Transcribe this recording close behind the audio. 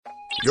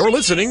You're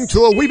listening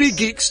to a Weeby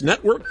Geeks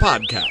Network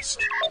podcast.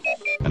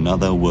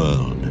 Another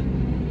world,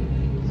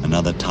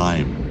 another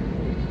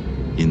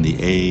time, in the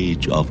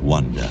age of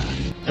wonder.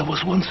 There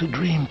was once a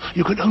dream.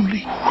 You could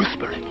only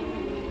whisper it.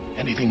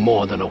 Anything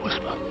more than a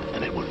whisper,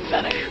 and it would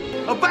vanish.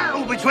 A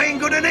battle between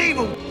good and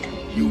evil.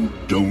 You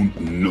don't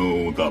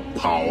know the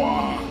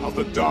power of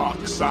the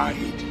dark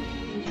side.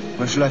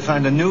 Where shall I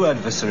find a new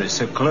adversary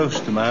so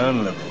close to my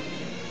own level?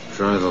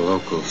 Try the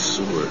local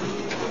sewer.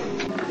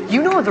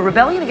 You know of the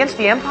rebellion against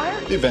the Empire?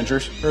 The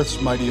Avengers, Earth's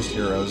mightiest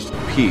heroes.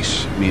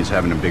 Peace means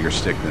having a bigger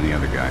stick than the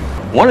other guy.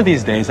 One of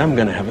these days, I'm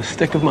gonna have a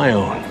stick of my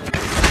own.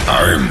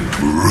 I'm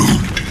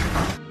Groot.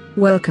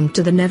 Welcome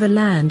to the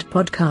Neverland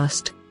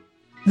Podcast.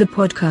 The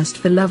podcast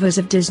for lovers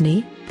of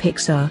Disney,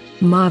 Pixar,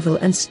 Marvel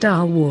and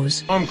Star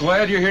Wars. I'm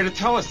glad you're here to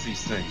tell us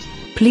these things.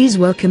 Please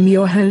welcome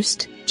your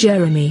host,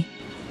 Jeremy.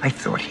 I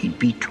thought he'd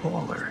be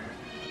taller.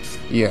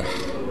 Yeah,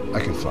 I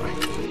can fly.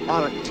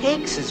 All it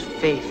takes is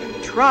faith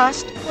and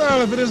trust.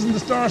 Well, if it isn't the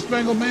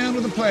Star-Spangled Man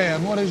with a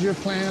plan, what is your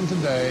plan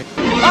today?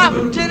 Up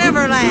to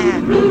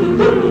Neverland!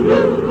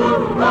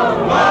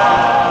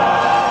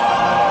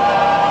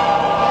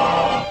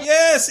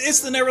 Yes, it's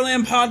the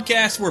Neverland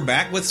Podcast. We're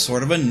back with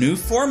sort of a new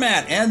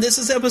format, and this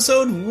is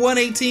episode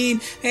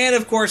 118. And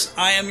of course,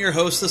 I am your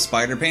host, the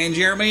Spider-Pan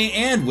Jeremy,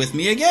 and with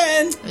me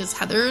again is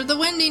Heather, the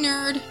Wendy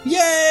Nerd.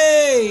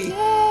 Yay!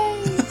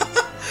 Yay!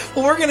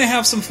 Well, we're going to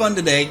have some fun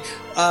today.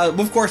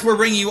 Of course, we're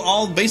bringing you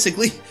all,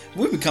 basically,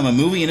 we've become a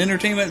movie and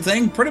entertainment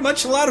thing, pretty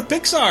much a lot of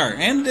Pixar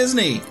and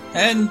Disney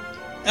and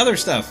other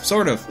stuff,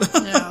 sort of.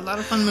 Yeah, a lot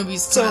of fun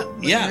movies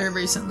very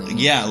recently.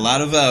 Yeah, a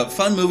lot of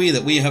fun movie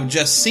that we have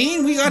just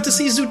seen. We got to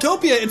see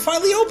Zootopia. It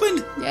finally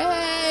opened.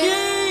 Yay!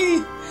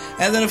 Yay!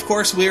 And then, of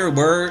course, we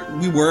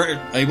were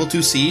able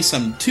to see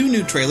two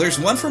new trailers.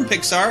 One from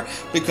Pixar,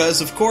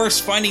 because, of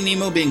course, Finding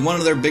Nemo being one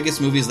of their biggest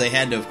movies, they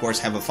had to, of course,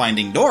 have a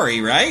Finding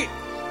Dory, right?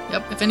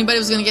 Yep, if anybody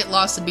was going to get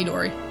lost, it'd be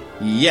Dory.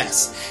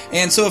 Yes.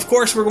 And so, of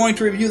course, we're going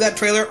to review that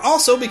trailer.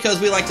 Also, because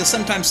we like to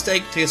sometimes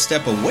take a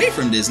step away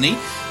from Disney,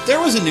 there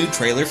was a new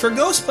trailer for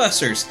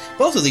Ghostbusters.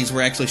 Both of these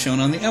were actually shown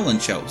on The Ellen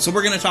Show. So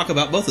we're going to talk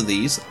about both of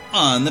these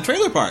on the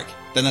Trailer Park.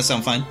 Doesn't that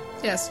sound fun?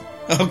 Yes.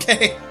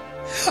 Okay.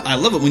 I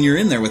love it when you're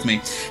in there with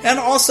me. And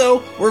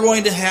also, we're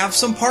going to have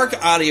some park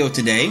audio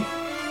today.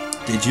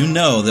 Did you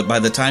know that by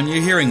the time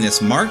you're hearing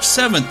this, March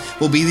 7th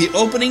will be the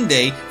opening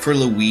day for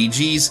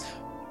Luigi's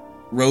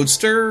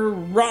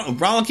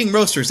Rollicking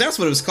Roasters. That's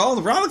what it was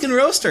called, Rollicking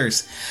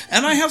Roasters.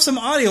 And I have some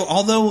audio,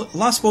 although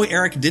Lost Boy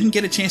Eric didn't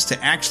get a chance to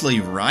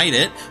actually ride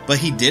it, but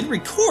he did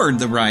record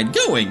the ride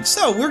going.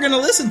 So we're going to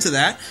listen to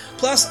that.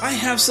 Plus, I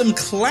have some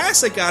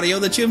classic audio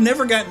that you've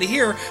never gotten to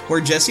hear,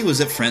 where Jesse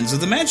was at Friends of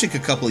the Magic a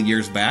couple of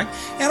years back.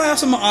 And I have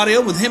some audio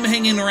with him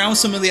hanging around with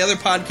some of the other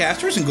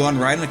podcasters and going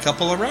riding a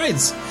couple of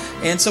rides.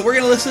 And so we're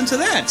going to listen to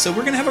that. So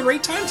we're going to have a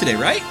great time today,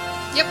 right?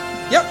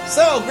 Yep,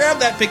 so grab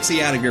that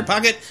pixie out of your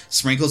pocket,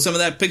 sprinkle some of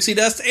that pixie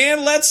dust,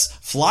 and let's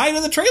fly to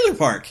the trailer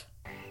park.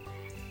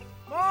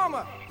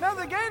 Mama,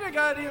 another gator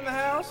got in the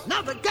house.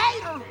 Another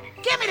gator?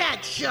 Give me that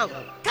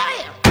shovel. Come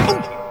here.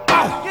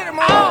 Get him,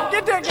 Mama.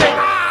 Get that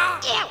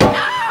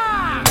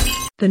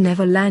gator. The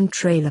Neverland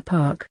Trailer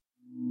Park.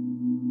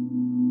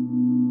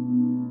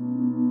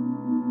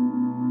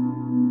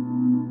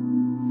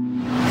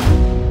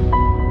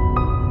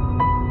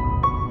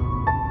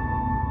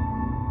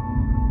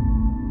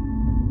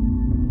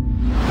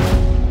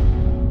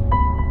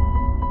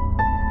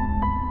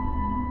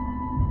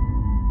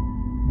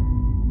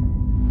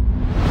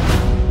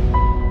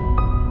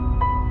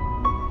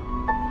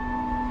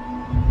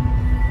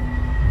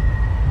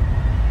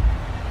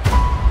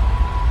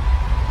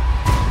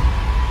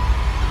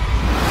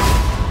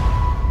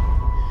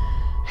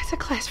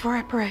 For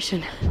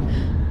reparation.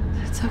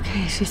 That's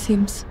okay. She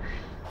seems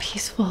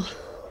peaceful.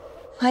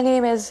 My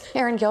name is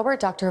Erin Gilbert,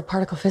 Doctor of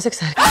Particle Physics.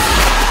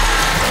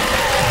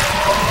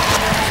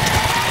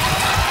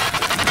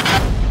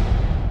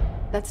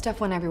 That stuff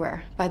went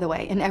everywhere, by the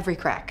way, in every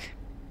crack.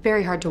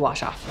 Very hard to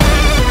wash off.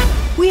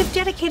 We have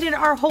dedicated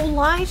our whole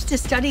lives to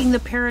studying the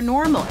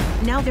paranormal.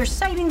 Now there's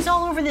sightings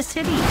all over the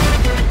city.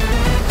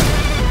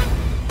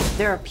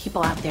 There are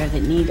people out there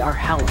that need our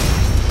help.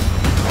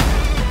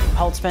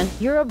 Holtzman,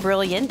 you're a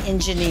brilliant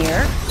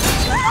engineer.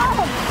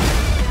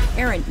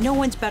 Erin, no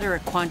one's better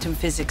at quantum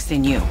physics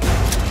than you.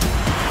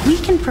 We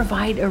can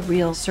provide a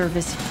real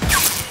service.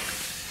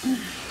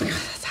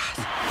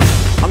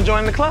 I'm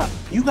joining the club.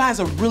 You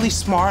guys are really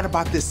smart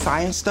about this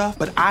science stuff,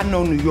 but I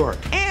know New York.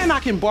 And I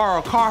can borrow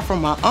a car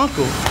from my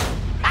uncle.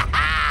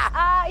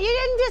 You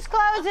didn't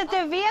disclose that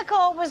the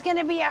vehicle was going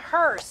to be a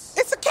hearse.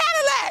 It's a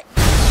Cadillac!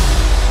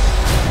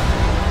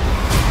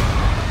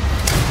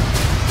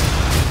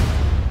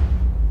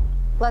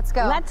 Let's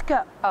go. Let's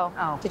go.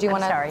 Oh. Did you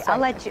want to? Sorry. I'll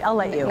let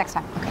you. Next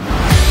time. Okay.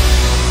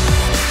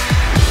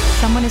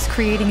 Someone is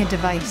creating a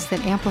device that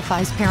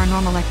amplifies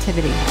paranormal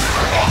activity.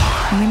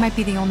 And we might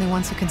be the only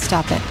ones who can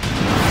stop it.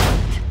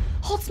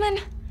 Holtzman,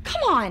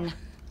 come on.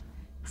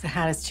 The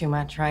hat is too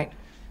much, right?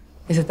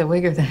 Is it the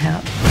wig or the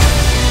hat?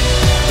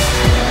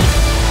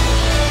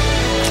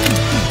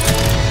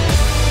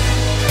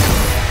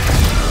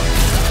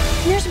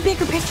 the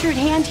bigger picture at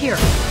hand here.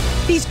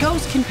 These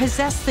ghosts can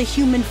possess the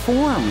human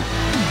form.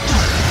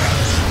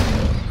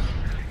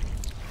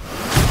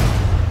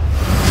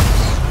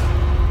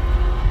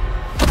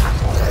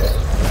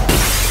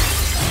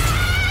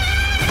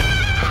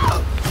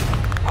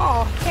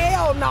 Oh,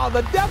 hell no,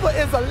 the devil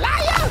is a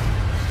liar!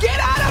 Get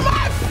out of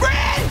my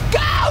friend,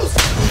 ghost!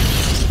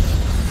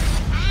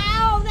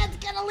 Ow, that's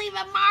gonna leave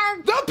a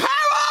mark! The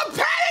power of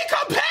pain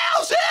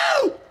compels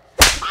you!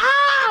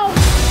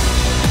 Ow!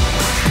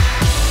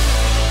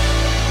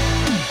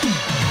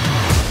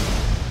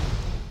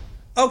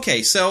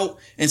 Okay, so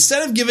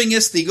instead of giving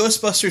us the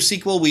Ghostbusters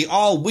sequel we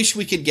all wish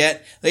we could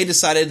get, they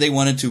decided they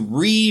wanted to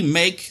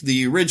remake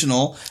the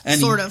original. And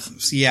sort of.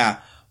 Yeah.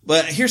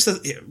 But here's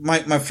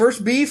my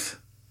first beef.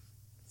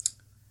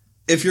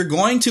 If you're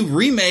going to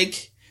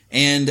remake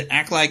and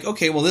act like,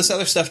 okay, well, this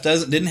other stuff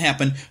didn't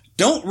happen,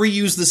 don't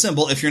reuse the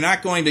symbol. If you're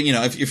not going to,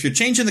 if you're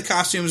changing the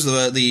costumes,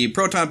 the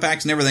proton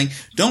packs and everything,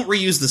 don't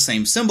reuse the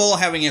same symbol,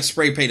 having it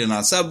spray painted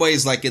on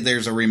subways like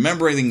there's a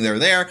remembering they're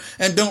there,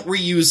 and don't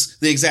reuse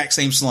the exact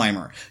same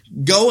Slimer.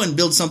 Go and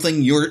build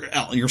something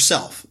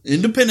yourself,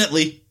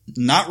 independently,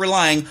 not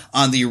relying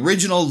on the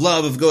original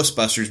love of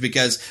Ghostbusters,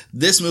 because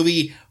this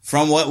movie,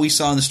 from what we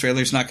saw in this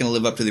trailer, is not going to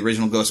live up to the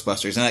original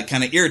Ghostbusters, and that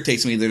kind of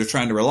irritates me that they're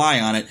trying to rely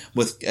on it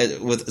with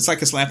it's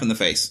like a slap in the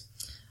face.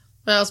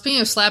 Well, speaking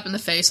of slap in the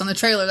face, on the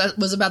trailer, that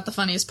was about the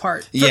funniest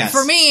part. Yes.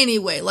 For me,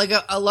 anyway. Like,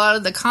 a lot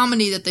of the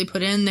comedy that they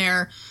put in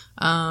there,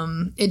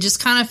 it just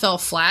kind of fell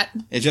flat.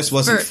 It just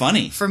wasn't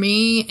funny. For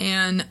me,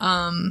 and,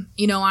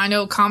 I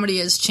know comedy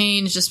has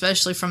changed,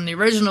 especially from the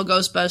original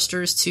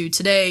Ghostbusters to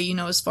today,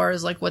 as far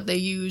as, like, what they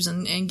use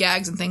and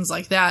gags and things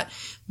like that.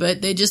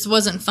 But they just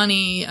wasn't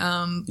funny.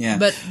 Yeah.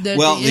 But the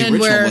original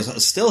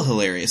was still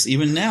hilarious.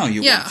 Even now,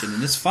 you watch it,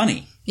 and it's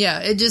funny.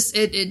 Yeah,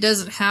 it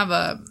doesn't have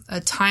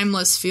a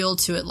timeless feel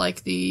to it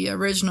like the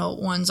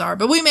original ones are.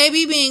 But we may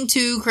be being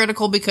too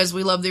critical because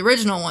we love the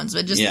original ones,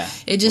 but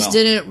it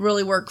didn't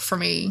really work for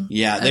me.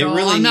 Yeah, they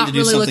really need to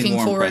do something more impressive. I'm not really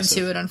looking forward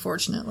to it,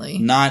 unfortunately.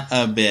 Not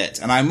a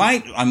bit. And I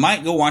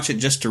might go watch it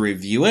just to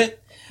review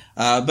it.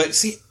 But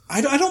see,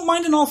 I don't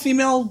mind an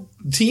all-female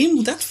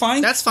team. That's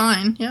fine. That's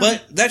fine. Yeah.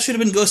 But that should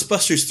have been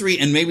Ghostbusters 3,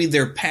 and maybe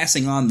they're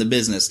passing on the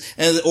business,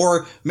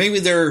 or maybe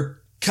they're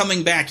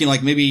coming back,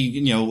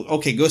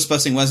 okay,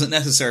 ghostbusting wasn't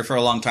necessary for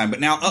a long time, but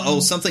now,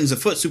 something's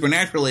afoot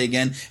supernaturally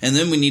again, and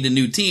then we need a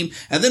new team,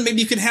 and then maybe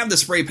you could have the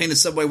spray painted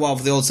subway wall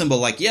with the old symbol,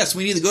 like, yes,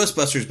 we need the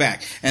Ghostbusters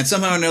back, and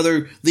somehow or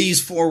another,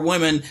 these 4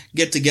 women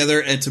get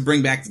together and to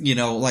bring back,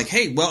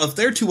 hey, well, if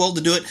they're too old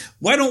to do it,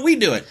 why don't we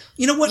do it?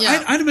 You know what?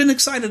 Yeah. I'd have been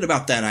excited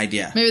about that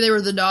idea. Maybe they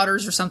were the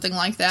daughters or something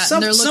like that,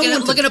 and they're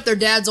looking up their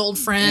dad's old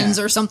friends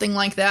or something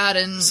like that,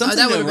 and something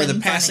that would where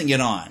they're passing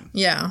it on.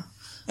 Yeah.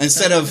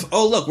 Instead of,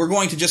 look, we're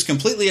going to just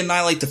completely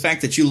annihilate the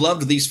fact that you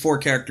loved these 4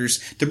 characters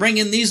to bring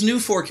in these new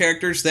 4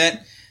 characters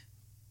that,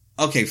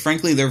 okay,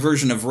 frankly, their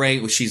version of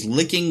Rey, she's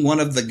licking one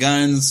of the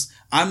guns.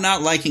 I'm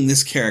not liking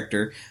this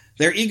character.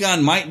 Their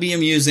Egon might be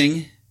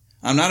amusing.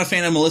 I'm not a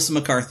fan of Melissa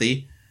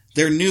McCarthy.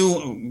 Their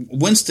new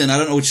Winston, I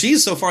don't know,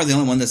 she's so far the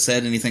only one that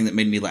said anything that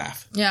made me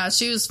laugh. Yeah,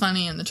 she was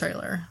funny in the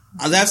trailer.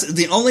 That's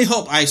the only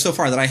hope so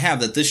far that I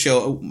have that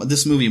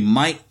this movie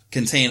might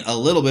contain a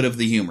little bit of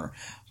the humor.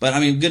 But I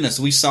mean, goodness,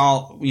 we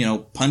saw,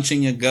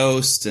 punching a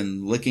ghost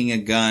and licking a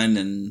gun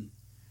and.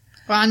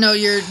 Well, I know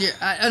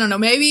I don't know.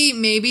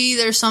 Maybe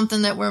there's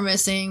something that we're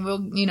missing. We'll,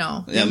 maybe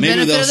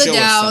benefit they'll of the show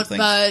doubt, us something.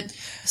 But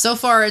so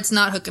far it's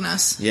not hooking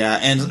us. Yeah,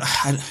 and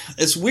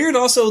it's weird.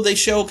 Also, they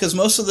show because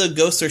most of the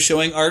ghosts they're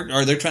showing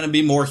are they're trying to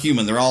be more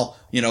human. They're all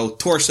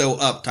torso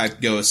up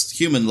type ghosts,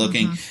 human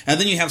looking, and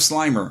then you have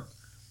Slimer,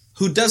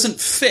 who doesn't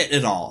fit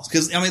at all.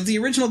 Because, the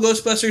original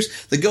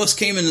Ghostbusters, the ghosts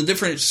came in the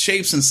different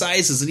shapes and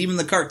sizes, and even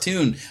the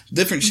cartoon,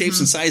 different shapes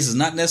and sizes,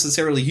 not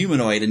necessarily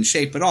humanoid in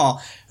shape at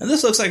all. And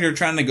this looks like they're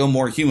trying to go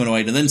more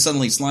humanoid, and then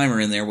suddenly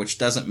Slimer in there, which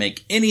doesn't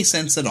make any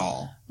sense at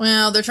all.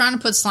 Well, they're trying to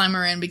put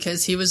Slimer in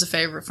because he was a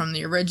favorite from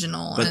the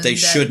original. But they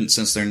shouldn't,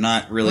 since they're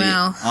not really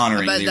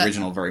honoring the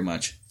original very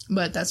much.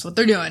 But that's what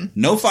they're doing.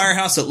 No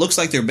firehouse that looks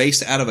like they're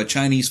based out of a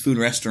Chinese food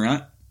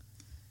restaurant.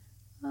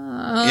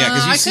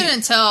 I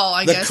couldn't tell,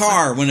 I guess. The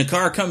car, when the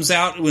car comes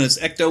out, when it's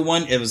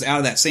Ecto-1, it was out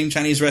of that same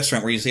Chinese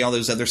restaurant where you see all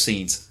those other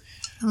scenes.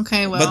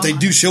 Okay, well. But they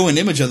do show an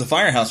image of the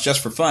firehouse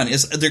just for fun.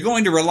 They're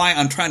going to rely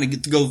on trying to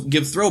go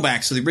give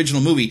throwbacks to the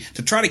original movie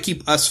to try to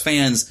keep us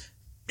fans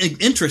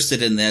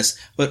interested in this,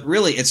 but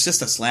really it's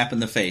just a slap in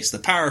the face. The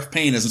power of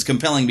pain is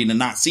compelling me to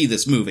not see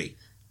this movie.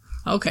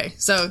 Okay,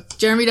 so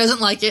Jeremy doesn't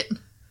like it.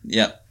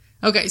 Yep.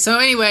 Okay, so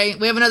anyway,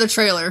 we have another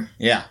trailer.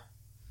 Yeah.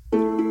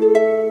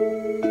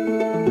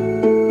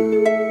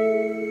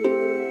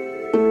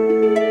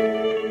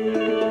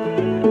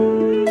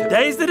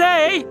 Today's the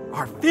day!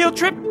 Our field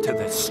trip to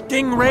the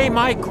Stingray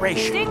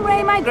Migration.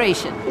 Stingray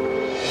Migration.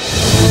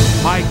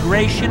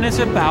 Migration is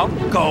about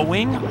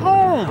going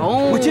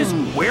home, which is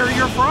where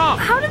you're from.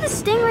 How do the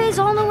stingrays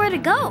all know where to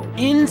go?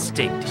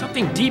 Instinct,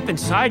 something deep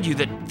inside you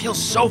that feels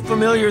so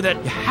familiar that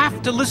you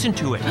have to listen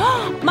to it.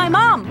 My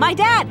mom, my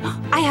dad,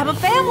 I have a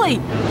family.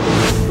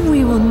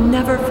 We will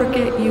never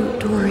forget you,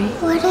 Dory.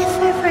 What if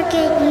I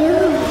forget you?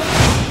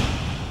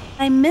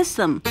 miss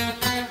them.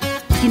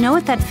 You know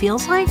what that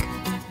feels like?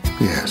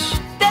 Yes.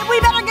 Then we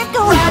better get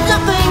going.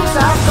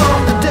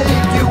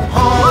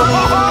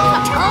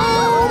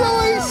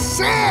 Totally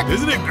sick!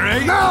 Isn't it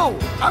great? No!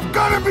 I'm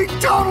gonna be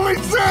totally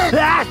sick!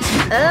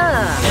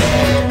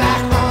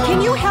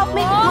 Can you help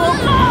me?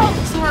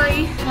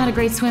 Sorry, not a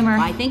great swimmer.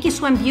 I think you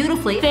swim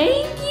beautifully.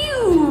 Thank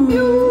you.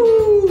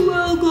 You're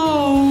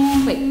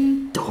welcome.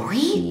 Wait, Dory?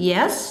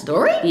 Yes?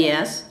 Dory?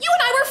 Yes. You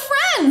and I were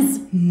friends!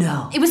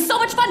 No. It was so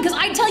much fun because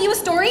I'd tell you a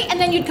story and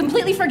then you'd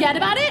completely forget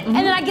about it, and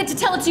then I'd get to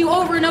tell it to you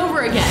over and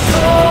over again.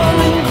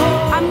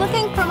 I'm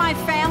looking for my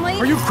family.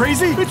 Are you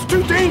crazy? It's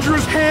too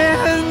dangerous.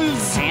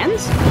 Hands!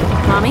 Hands?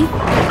 Mommy?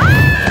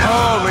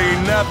 Holy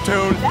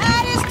Neptune!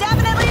 That is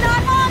definitely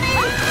not Mommy!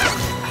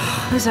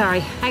 I'm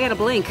sorry, I gotta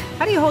blink.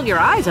 How do you hold your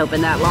eyes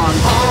open that long?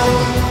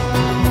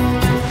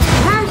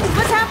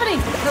 What's happening?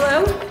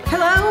 Hello?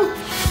 Hello?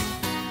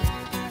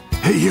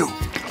 Hey, you.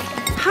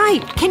 Hi,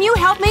 can you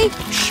help me?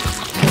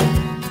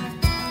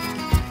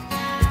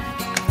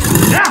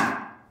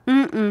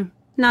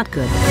 Not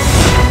good.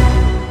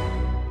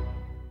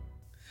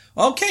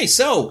 Okay,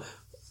 so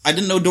I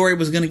didn't know Dory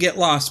was going to get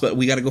lost, but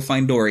we got to go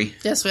find Dory.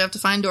 Yes, we have to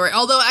find Dory.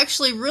 Although,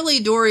 actually, really,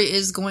 Dory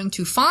is going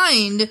to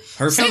find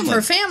Her some of family.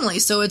 her family,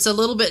 so it's a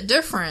little bit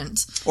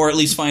different. Or at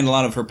least find a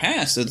lot of her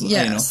past. It's,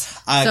 Yes.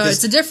 So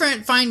it's a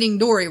different Finding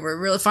Dory. We're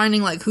really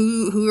finding like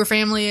who her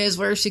family is,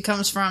 where she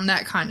comes from,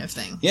 that kind of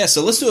thing. Yeah,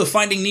 so let's do a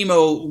Finding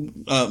Nemo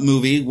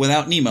movie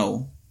without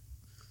Nemo.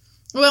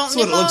 Well, That's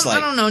what Nemo, it looks like. I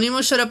don't know.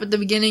 Nemo showed up at the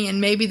beginning,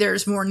 and maybe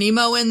there's more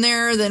Nemo in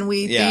there than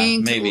we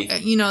think. Maybe.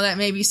 You know, that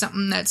may be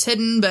something that's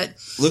hidden, but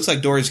Looks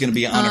like Dory's going to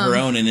be on her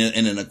own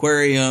in an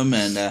aquarium,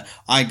 and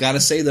I gotta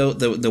say though,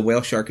 the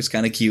whale shark is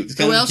kind of cute. It's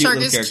the kind whale of a cute shark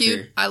little is character.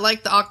 cute. I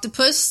like the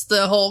octopus,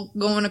 the whole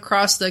going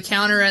across the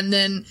counter and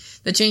then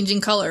the changing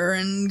color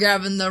and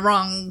grabbing the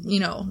wrong,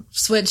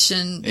 switch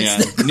and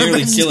it's the nearly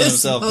garbage killing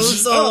himself.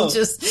 disposal. Oh.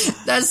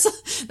 Just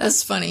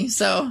that's funny.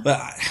 So, But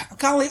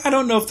golly, I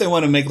don't know if they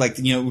want to make like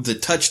the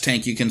touch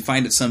tank you can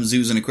find at some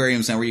zoos and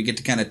aquariums now, where you get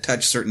to kind of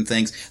touch certain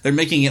things. They're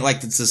making it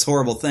like it's this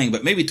horrible thing,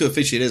 but maybe to a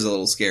fish it is a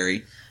little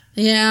scary.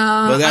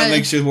 yeah, But that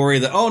makes you worry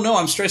that, oh no,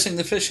 I'm stressing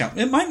the fish out.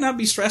 It might not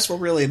be stressful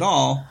really at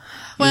all.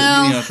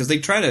 Well, because they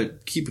try to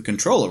keep a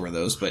control over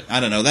those, but I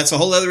don't know. That's a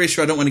whole other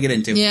issue I don't want to get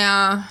into.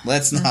 yeah.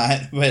 Let's not.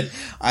 But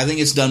I think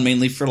it's done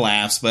mainly for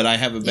laughs. But I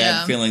have a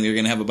bad feeling they're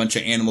going to have a bunch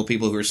of animal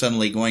people who are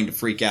suddenly going to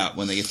freak out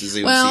when they get to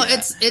zoo. Well,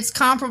 and see that. it's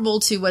comparable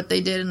to what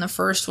they did in the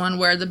first one,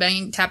 where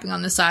the tapping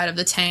on the side of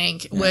the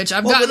tank, which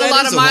I've Well, gotten but a that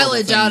lot is of a horrible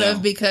mileage thing, out though.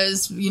 of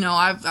because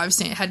I've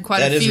had quite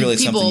That a is few really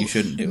something people you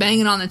shouldn't do.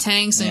 banging on the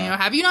tanks, and Yeah.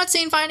 have you not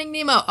seen Finding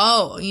Nemo?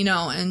 Oh,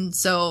 and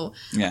so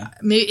Yeah.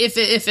 maybe if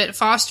it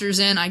fosters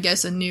in, I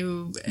guess, a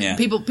new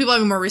people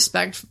having more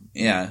respect.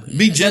 Yeah.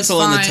 Be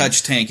gentle in the fine.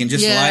 touch tank and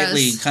just Yes.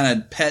 lightly kind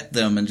of pet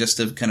them and just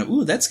to kind of,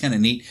 ooh, that's kind of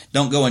neat.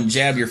 Don't go and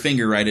jab your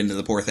finger right into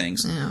the poor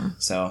things. Yeah.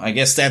 So I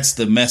guess that's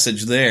the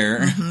message there.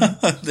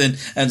 Mm-hmm. Then,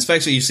 and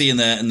especially you see in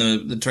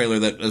the trailer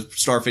that a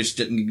starfish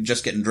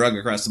just getting drugged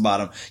across the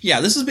bottom.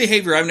 Yeah, this is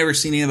behavior I've never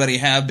seen anybody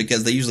have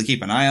because they usually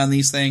keep an eye on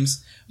these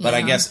things. But I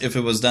Yeah. guess if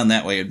it was done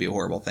that way, it'd be a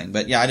horrible thing.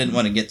 But yeah, I didn't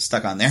want to get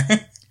stuck on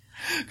there.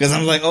 Because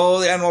I'm like, oh,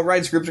 the animal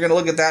rights groups are going to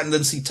look at that and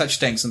then see touch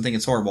tanks and think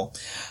it's horrible.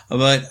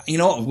 But,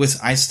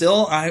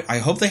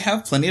 I hope they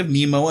have plenty of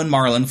Nemo and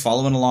Marlin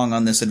following along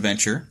on this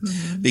adventure.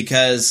 Mm-hmm.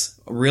 Because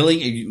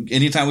really,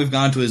 anytime we've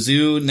gone to a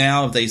zoo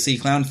now, if they see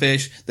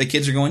clownfish, the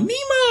kids are going,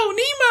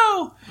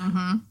 Nemo!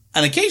 Mm-hmm.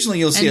 And occasionally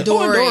you'll see And a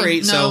Dory. Dory.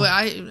 No, So,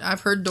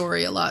 I've heard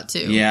Dory a lot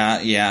too.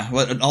 yeah.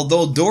 But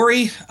although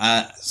Dory,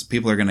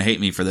 people are going to hate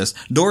me for this,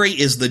 Dory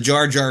is the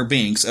Jar Jar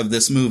Binks of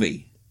this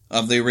movie,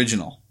 of the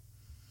original.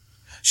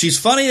 She's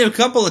funny a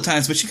couple of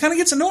times, but she kind of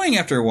gets annoying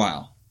after a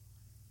while.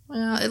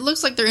 Well, it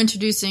looks like they're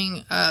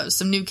introducing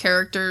some new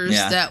characters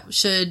that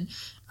should.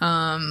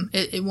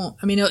 It won't.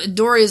 I mean,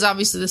 Dory is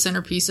obviously the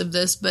centerpiece of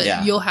this,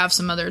 but you'll have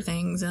some other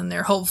things in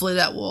there. Hopefully,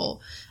 that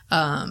will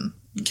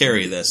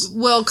carry this.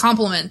 Will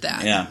complement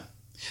that. Yeah.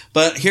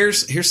 But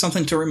here's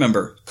something to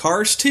remember.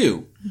 Cars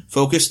 2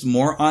 focused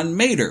more on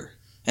Mater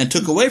and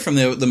took away from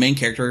the main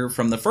character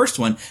from the first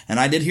one. And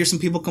I did hear some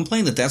people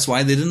complain that that's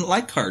why they didn't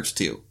like Cars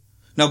 2.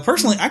 Now,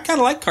 personally, I kind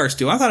of like Cars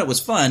 2. I thought it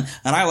was fun,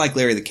 and I like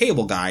Larry the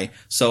Cable Guy,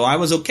 so I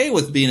was okay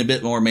with being a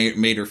bit more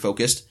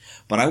Mater-focused.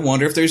 But I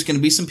wonder if there's going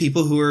to be some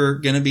people who are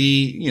going to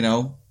be,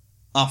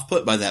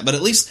 off-put by that. But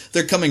at least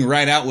they're coming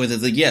right out with it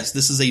that, yes,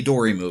 this is a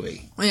Dory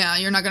movie. Yeah,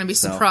 you're not going to be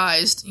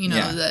surprised,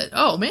 that,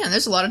 oh, man,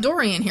 there's a lot of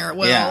Dory in here.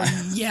 Well,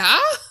 yeah?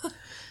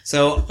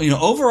 So,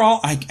 overall,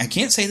 I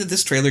can't say that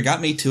this trailer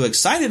got me too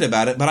excited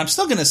about it, but I'm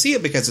still going to see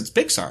it because it's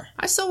Pixar.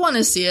 I still want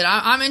to see it.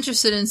 I'm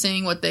interested in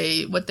seeing what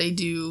they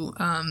do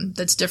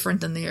that's different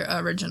than the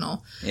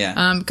original.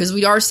 Yeah. Because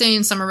we are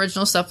seeing some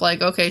original stuff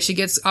like, okay, she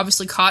gets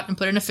obviously caught and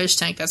put in a fish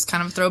tank. That's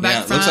kind of a throwback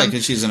Yeah, it looks like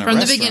she's in a from the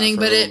restaurant beginning,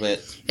 for a but little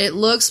bit. It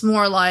looks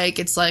more like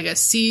it's like a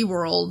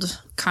SeaWorld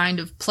kind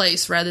of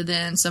place rather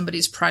than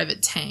somebody's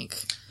private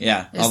tank.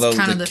 Yeah, It's although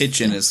kind the of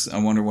kitchen is, I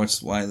wonder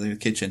why the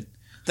kitchen.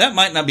 That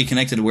might not be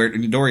connected to where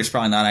Dory's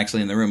probably not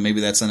actually in the room.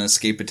 Maybe that's an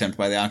escape attempt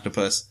by the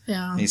octopus.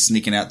 Yeah. He's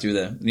sneaking out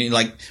through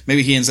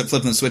maybe he ends up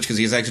flipping the switch because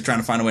he's actually trying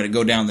to find a way to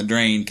go down the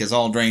drain because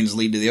all drains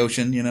lead to the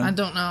ocean, you know? I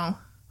don't know.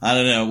 I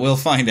don't know. We'll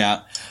find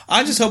out.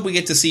 I just hope we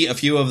get to see a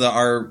few of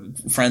our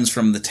friends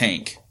from the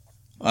tank.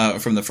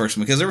 From the first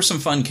one, because there were some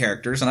fun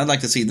characters, and I'd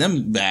like to see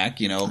them back.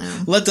 You know,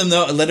 let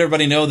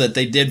everybody know that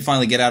they did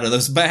finally get out of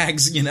those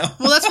bags. You know,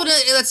 well,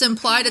 that's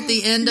implied at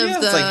the end of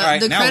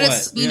the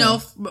credits. You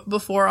know,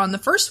 before on the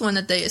first one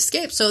that they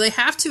escaped, so they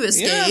have to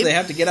escape. Yeah, they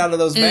have to get out of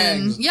those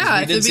bags.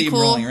 Yeah, it'd be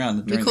cool.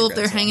 It'd be cool if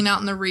they're hanging out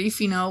in the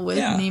reef, you know, with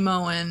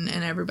Nemo and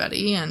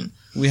everybody. And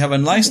we have a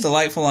nice,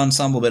 delightful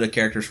ensemble bit of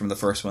characters from the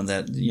first one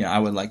that I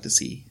would like to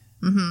see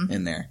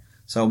in there.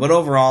 So, but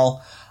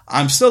overall,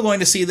 I'm still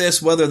going to see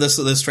this, whether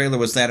this trailer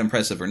was that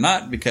impressive or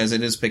not, because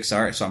it is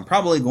Pixar, so I'm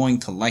probably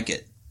going to like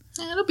it.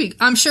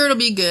 I'm sure it'll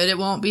be good. It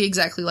won't be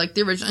exactly like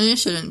the original. It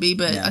shouldn't be,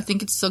 but I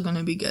think it's still going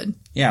to be good.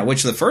 Yeah,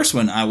 which the first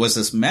one was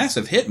this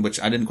massive hit,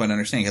 which I didn't quite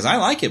understand, because I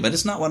like it, but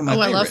it's not one of my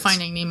favorites. I love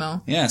Finding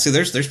Nemo. Yeah, see,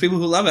 there's people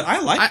who love it. I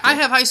like it. I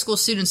have high school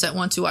students that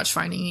want to watch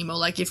Finding Nemo.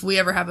 Like, if we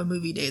ever have a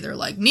movie day, they're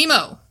like,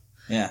 Nemo!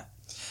 Yeah.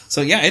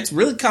 So, yeah, it's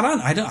really caught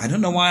on. I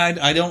don't know why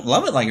I don't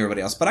love it like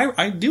everybody else, but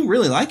I do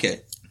really like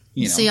it.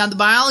 You know. See, the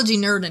biology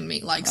nerd in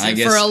me likes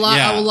it for a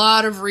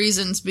lot of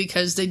reasons,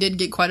 because they did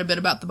get quite a bit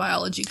about the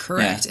biology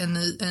correct and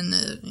the reef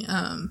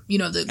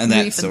and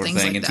that sort things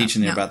of thing, like and that.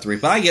 teaching you about the reef.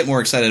 But I get more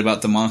excited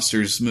about the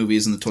Monsters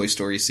movies and the Toy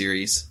Story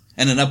series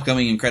and an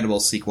upcoming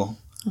Incredibles sequel.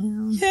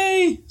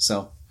 Yay!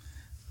 So,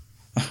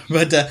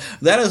 but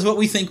that is what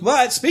we think.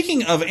 But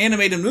speaking of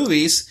animated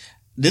movies,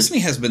 Disney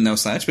has been no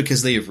slouch,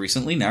 because they have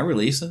recently now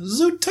released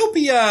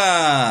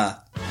Zootopia.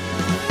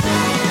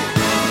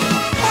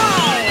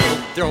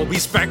 There'll be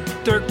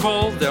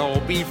spectacle,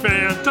 there'll be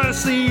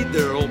fantasy,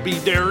 there'll be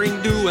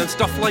daring do and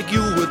stuff like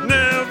you would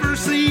never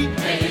see.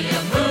 Be a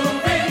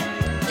movie.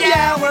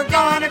 Yeah, we're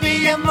gonna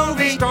be a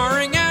movie.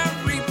 Starring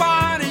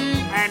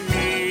everybody and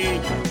me.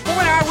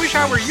 Boy, I wish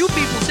I were you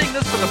people seeing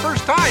this for the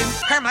first time.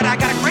 Hermit, I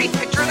got a great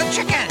picture of the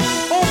chicken.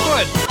 Oh,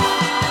 good.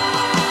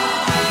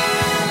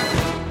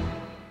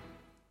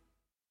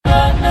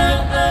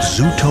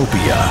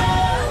 Zootopia,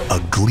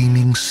 a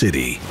gleaming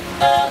city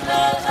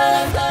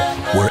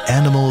where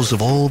animals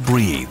of all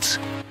breeds,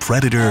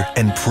 predator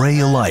and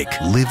prey alike,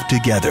 live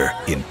together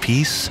in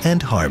peace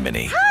and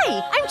harmony.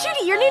 Hi, I'm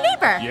Judy, your new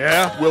neighbor.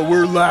 Yeah? Well,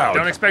 we're loud.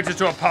 Don't expect us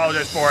to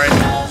apologize for it.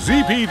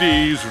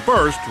 ZPD's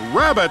first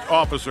rabbit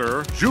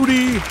officer,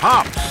 Judy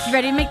Hopps. You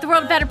ready to make the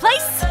world a better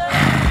place?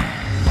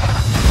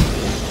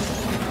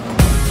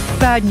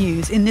 Bad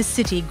news in this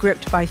city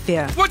gripped by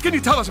fear. What can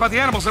you tell us about the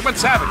animals that went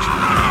savage?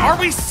 Are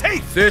we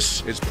safe?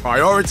 This is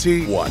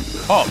priority 1.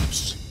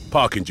 Hopps.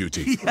 Parking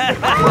duty.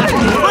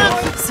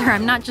 Sir,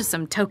 I'm not just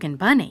some token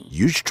bunny.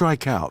 You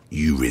strike out,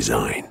 you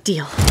resign.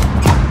 Deal.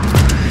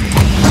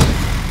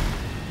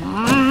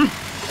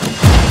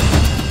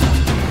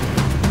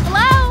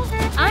 Hello?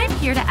 I'm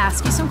here to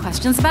ask you some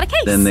questions about a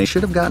case. Then they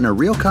should have gotten a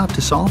real cop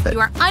to solve it.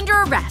 You are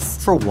under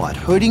arrest. For what?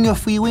 Hurting your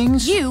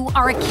feelings? You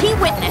are a key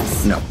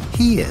witness. No,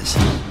 he is.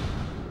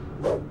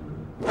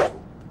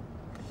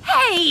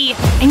 Hey!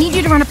 I need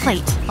you to run a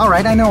plate. All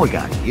right, I know a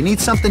guy. You need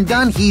something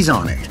done, he's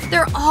on it.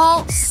 They're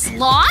all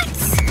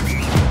slots?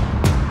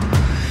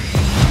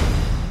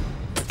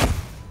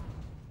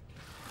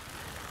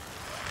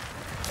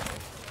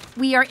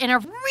 We are in a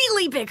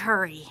really big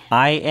hurry.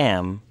 I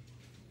am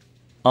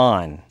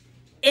on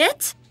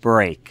It?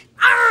 break.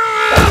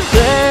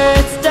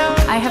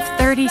 I have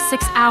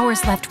 36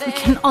 hours left. We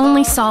can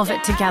only solve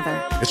it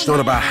together. It's not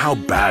about how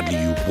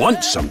badly you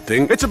want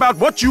something. It's about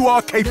what you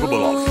are capable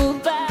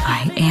of.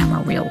 I am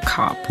a real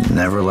cop.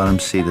 Never let them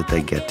see that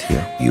they get to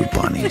you. You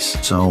bunnies.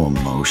 So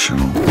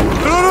emotional.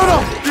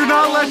 No! Do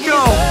not let go!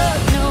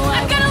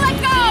 I'm gonna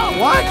let go!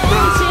 What?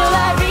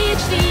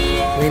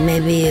 We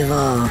may be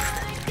evolved,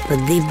 but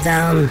deep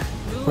down,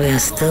 we are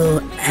still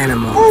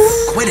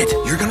animals. Quit it!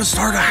 You're gonna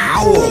start a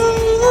howl!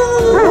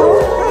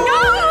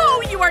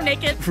 No! You are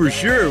naked. For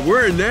sure,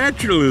 we're a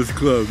naturalist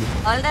club.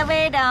 All the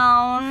way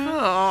down.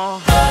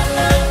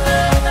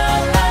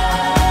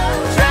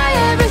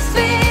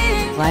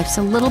 Life's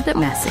a little bit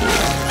messy.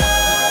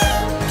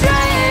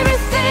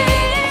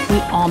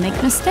 We all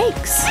make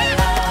mistakes.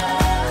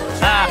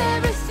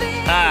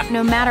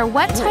 No matter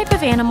what type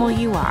of animal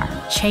you are,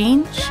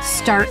 change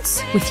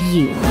starts with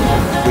you.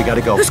 We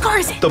gotta go. Whose car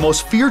is it? The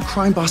most feared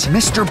crime boss,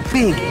 Mr.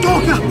 Big.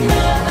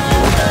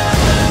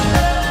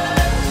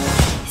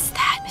 Is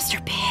that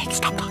Mr. Big?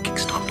 Stop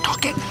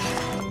talking.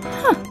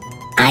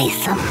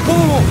 Awesome.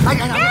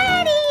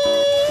 Daddy!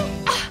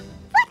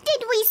 What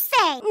did we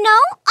say? No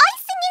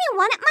icing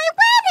anyone at my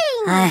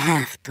wedding! I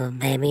have to,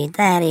 baby.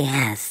 Daddy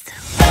has to.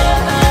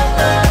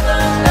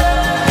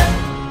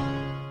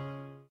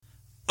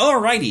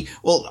 Alrighty.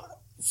 Well,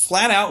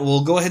 flat out,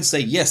 we'll go ahead and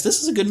say, yes,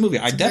 this is a good movie.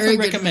 I definitely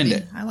recommend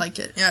it. I like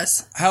it,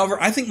 yes. However,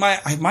 I think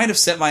I might have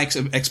set my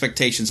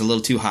expectations a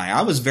little too high.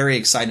 I was very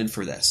excited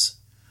for this.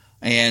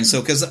 And so,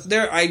 because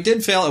I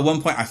did feel at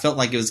one point, I felt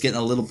like it was getting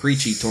a little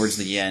preachy towards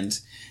the end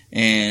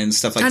and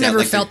stuff like that. I never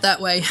like felt that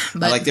way.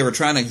 But like they were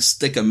trying to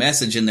stick a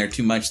message in there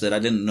too much that I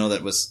didn't know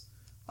that was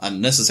a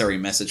necessary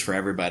message for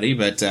everybody.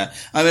 But, I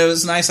mean, it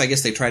was nice. I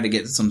guess they tried to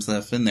get some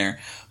stuff in there.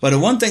 But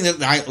one thing that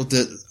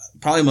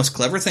probably the most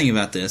clever thing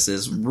about this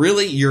is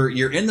really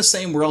you're in the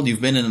same world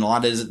you've been in a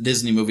lot of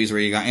Disney movies where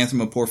you got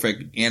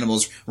anthropomorphic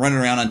animals running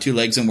around on two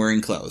legs and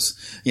wearing clothes.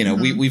 You know,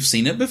 we've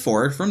seen it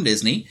before from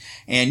Disney,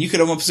 and you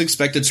could almost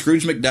expected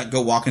Scrooge McDuck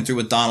go walking through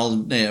with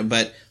Donald,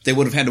 but they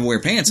would have had to wear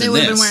pants. They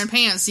would have been wearing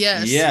pants,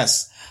 yes.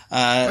 Yes.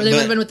 Or they would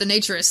have been with the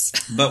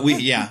naturists.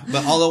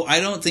 But although I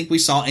don't think we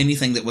saw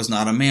anything that was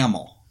not a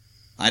mammal.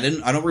 I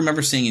don't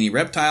remember seeing any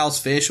reptiles,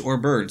 fish, or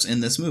birds in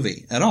this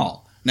movie at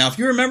all. Now, if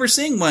you remember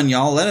seeing one,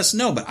 y'all, let us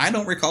know, but I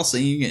don't recall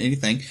seeing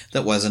anything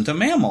that wasn't a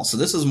mammal. So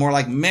this is more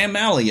like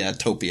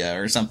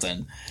Mammalia-topia or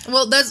something.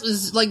 Well,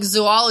 that's like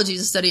zoology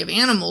is a study of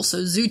animals, so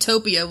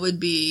Zootopia would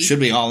be... Should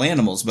be all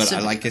animals, but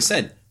like I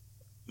said,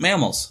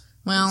 mammals.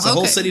 Well, it's a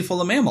whole city full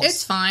of mammals.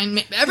 It's fine.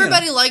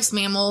 Everybody likes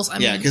mammals. I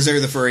mean, because they're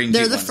the furry and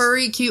they're cute the ones.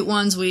 furry, cute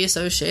ones we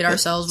associate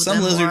ourselves with. Some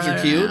them lizards more,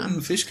 are cute,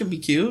 and fish can be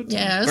cute.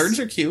 Yes. Birds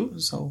are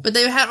cute. So, but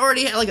they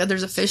already had, like,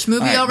 there's a fish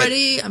movie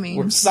already. I mean,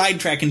 we're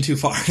sidetracking too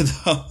far,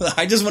 though.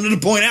 I just wanted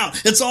to point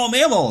out, it's all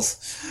mammals.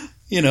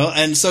 You know,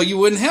 and so you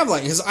wouldn't have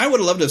because I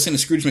would have loved to have seen a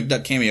Scrooge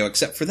McDuck cameo,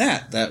 except for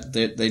that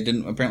they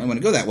didn't apparently want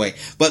to go that way.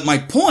 But my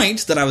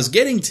point that I was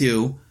getting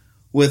to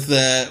with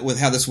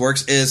how this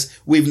works is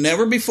we've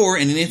never before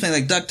in anything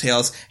like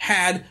DuckTales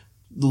had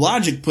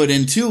logic put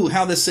into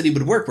how this city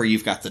would work, where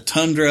you've got the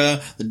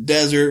tundra, the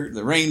desert,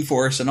 the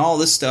rainforest, and all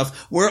this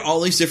stuff, where all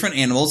these different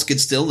animals could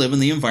still live in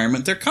the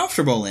environment they're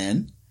comfortable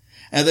in.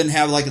 And then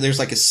have there's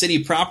a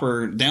city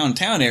proper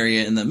downtown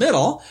area in the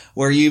middle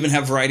where you even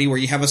have variety, where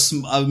you have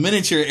a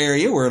miniature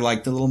area where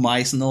the little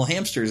mice and little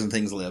hamsters and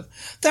things live.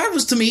 That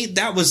was, to me,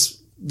 that was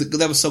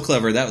so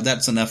clever.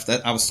 That's enough.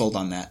 That I was sold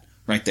on that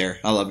right there.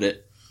 I loved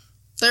it.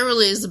 That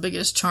really is the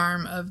biggest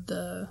charm of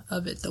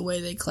it, the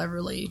way they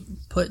cleverly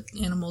put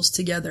animals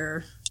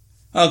together.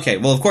 Okay,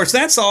 well, of course,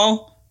 that's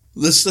all.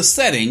 This is the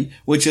setting,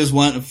 which is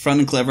fun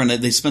and clever, and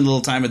they spend a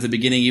little time at the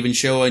beginning even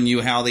showing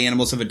you how the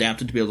animals have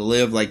adapted to be able to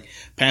live, like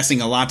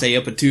passing a latte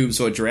up a tube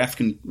so a giraffe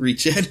can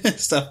reach it and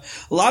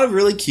stuff. A lot of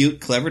really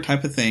cute, clever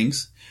type of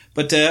things.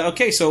 But,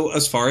 okay, so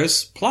as far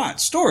as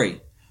plot,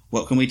 story,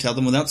 what can we tell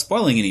them without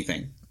spoiling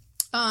anything?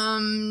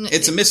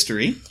 It's a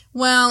mystery.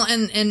 Well,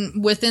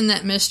 and within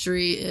that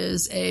mystery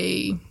is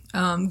a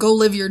go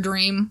live your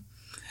dream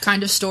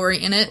kind of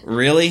story in it.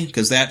 Really?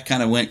 Because that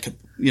kind of went,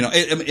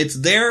 it's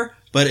there,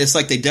 but it's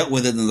like they dealt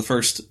with it in the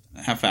first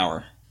half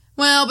hour.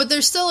 Well, but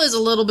there still is a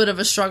little bit of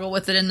a struggle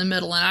with it in the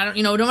middle, and I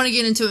don't want to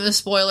get into a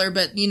spoiler,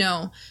 but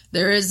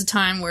there is a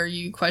time where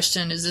you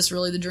question, is this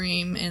really the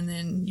dream? And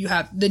then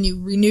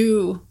you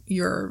renew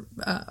your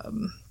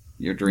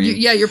dream.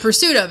 Your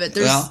pursuit of it.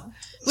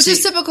 Which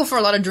is typical for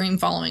a lot of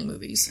dream-following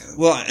movies.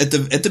 Well, at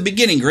the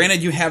beginning,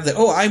 granted, you have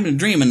I'm in a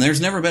dream, and there's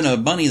never been a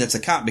bunny that's a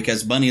cop,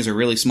 because bunnies are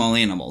really small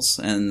animals,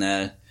 and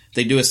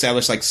they do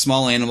establish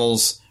small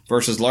animals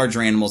versus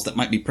larger animals that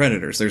might be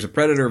predators. There's a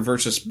predator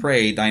versus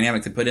prey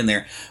dynamic they put in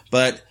there,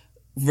 but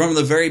from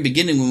the very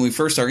beginning, when we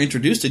first are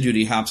introduced to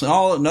Judy Hopps,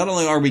 not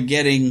only are we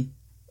getting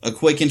a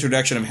quick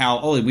introduction of how,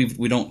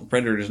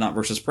 predator is not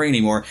versus prey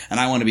anymore, and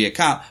I want to be a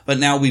cop, but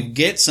now we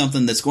get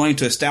something that's going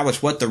to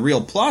establish what the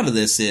real plot of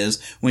this is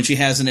when she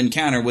has an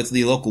encounter with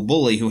the local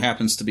bully who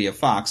happens to be a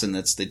fox, and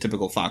that's the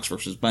typical fox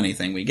versus bunny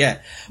thing we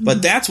get. Mm-hmm.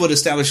 But that's what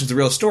establishes the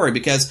real story,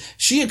 because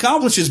she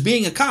accomplishes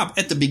being a cop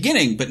at the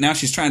beginning, but now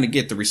she's trying to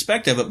get the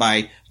respect of it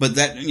but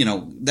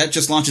that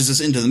just launches us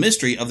into the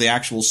mystery of the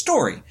actual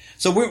story.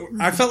 So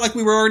I felt like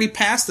we were already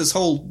past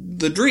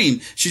the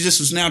dream. She just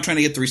was now trying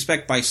to get the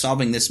respect by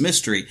solving this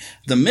mystery.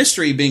 The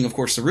mystery being, of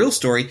course, the real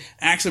story,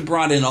 actually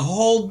brought in a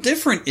whole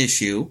different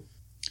issue,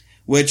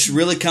 which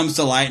really comes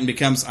to light and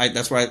becomes,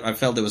 that's why I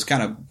felt it was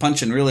kind of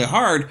punching really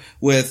hard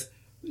with,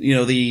 you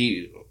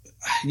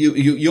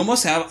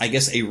almost have, I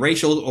guess, a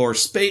racial or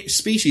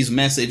species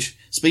message,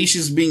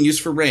 species being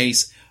used for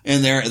race,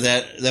 and there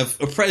that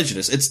a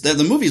prejudice.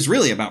 The movie is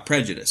really about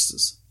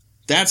prejudices.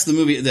 That's the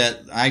movie that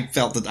I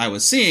felt that I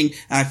was seeing,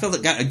 and I felt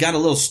it got a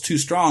little too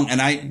strong,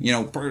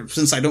 and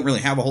since I don't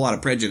really have a whole lot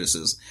of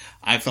prejudices,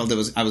 I felt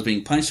I was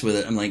being punched with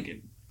it. I'm like,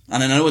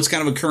 and I know it's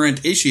kind of a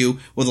current issue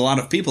with a lot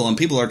of people, and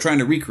people are trying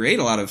to recreate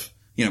a lot of,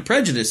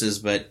 prejudices,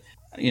 but,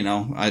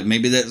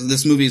 maybe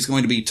this movie is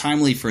going to be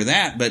timely for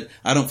that, but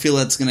I don't feel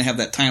it's going to have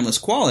that timeless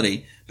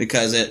quality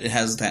because it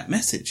has that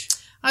message.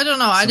 I don't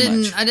know. I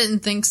didn't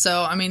think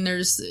so. I mean,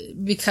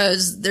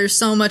 because there's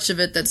so much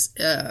of it that's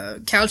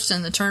couched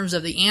in the terms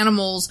of the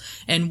animals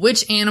and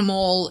which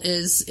animal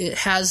has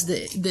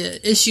the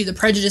issue, the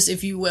prejudice,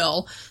 if you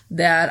will,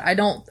 that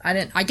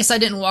I guess I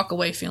didn't walk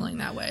away feeling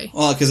that way.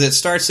 Well, because it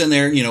starts in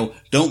there,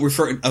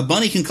 a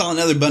bunny can call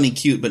another bunny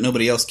cute, but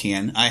nobody else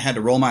can. I had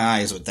to roll my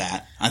eyes with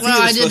that.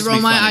 I did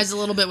roll my eyes a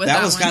little bit with that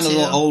one. That was kind of a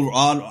little old,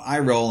 odd eye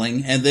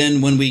rolling. And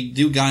then when we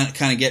do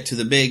kind of get to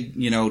the big,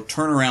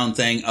 turnaround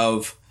thing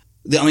of,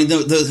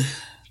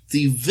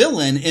 the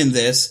villain in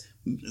this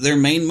their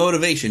main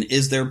motivation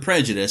is their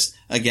prejudice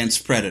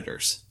against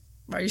predators.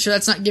 Are you sure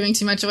that's not giving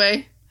too much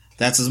away?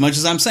 That's as much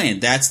as I'm saying.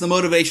 That's the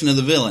motivation of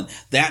the villain.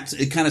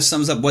 It kind of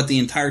sums up what the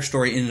entire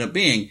story ended up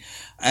being.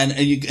 And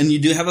you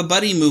do have a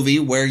buddy movie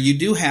where you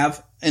do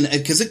have, and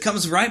because it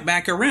comes right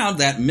back around,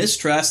 that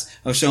mistrust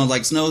of showing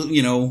like, no,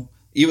 you know,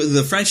 even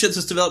the friendship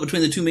that's developed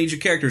between the two major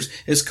characters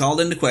is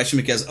called into question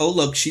because, oh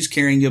look, she's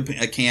carrying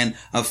a can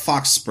of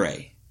fox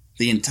spray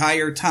the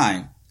entire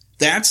time.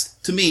 That's,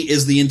 to me,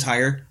 is the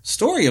entire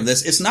story of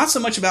this. It's not so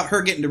much about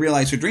her getting to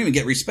realize her dream and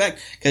get respect,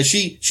 because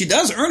she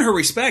does earn her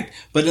respect,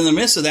 but in the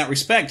midst of that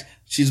respect,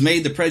 she's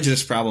made the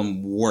prejudice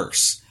problem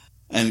worse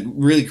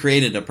and really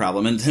created a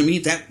problem. And to me,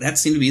 that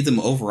seemed to be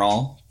the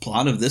overall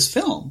plot of this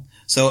film.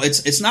 So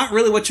it's not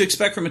really what you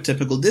expect from a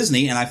typical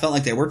Disney, and I felt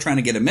like they were trying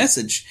to get a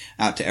message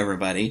out to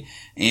everybody.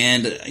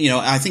 And, you know,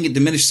 I think it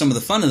diminished some of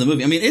the fun of the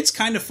movie. I mean, it's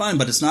kind of fun,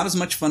 but it's not as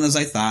much fun as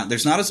I thought.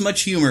 There's not as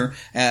much humor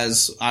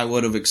as I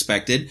would have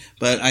expected,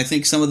 but I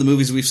think some of the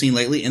movies we've seen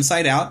lately,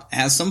 Inside Out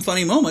has some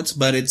funny moments,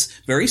 but it's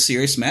very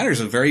serious matters,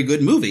 a very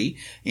good movie.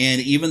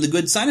 And even The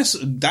Good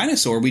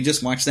Dinosaur, we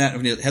just watched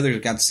that. Heather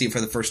got to see it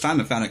for the first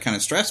time and found it kind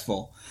of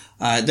stressful.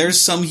 There's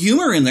some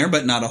humor in there,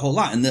 but not a whole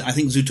lot. And I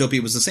think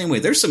Zootopia was the same way.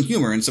 There's some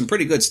humor and some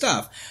pretty good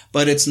stuff,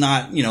 but it's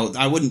not, you know,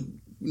 I wouldn't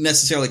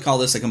necessarily call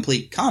this a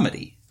complete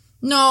comedy.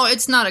 No,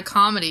 it's not a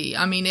comedy.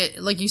 I mean,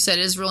 it, like you said,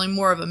 is really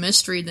more of a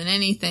mystery than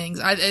anything.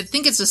 I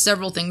think it's just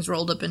several things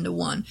rolled up into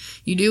one.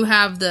 You do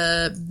have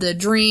the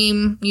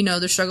dream, you know,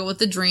 the struggle with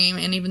the dream,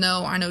 and even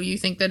though I know you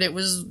think that it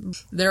was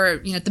there,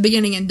 you know, at the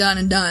beginning and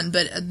done,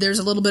 but there's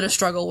a little bit of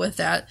struggle with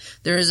that.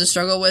 There is a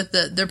struggle with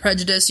their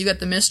prejudice. You got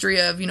the mystery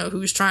of, you know,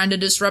 who's trying to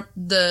disrupt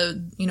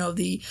the, you know,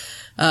 the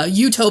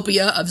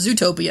utopia of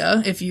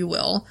Zootopia, if you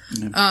will.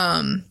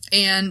 Yeah.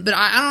 But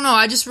I don't know.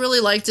 I just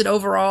really liked it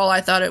overall. I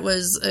thought it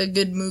was a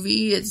good movie.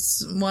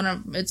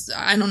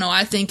 I don't know.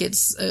 I think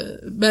it's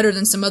better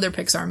than some other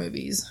Pixar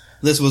movies.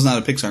 This was not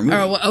a Pixar movie.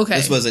 Oh, okay.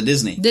 This was a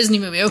Disney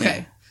movie. Okay.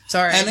 Yeah.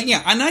 Sorry.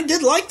 And I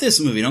did like this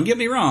movie. Don't get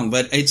me wrong,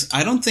 but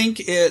I don't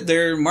think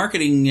they're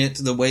marketing it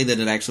the way that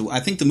it actually. I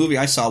think the movie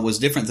I saw was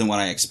different than what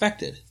I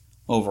expected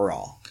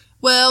overall.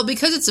 Well,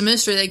 because it's a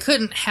mystery, they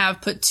couldn't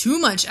have put too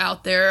much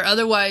out there.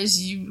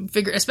 Otherwise, you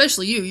figure,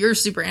 especially you're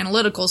super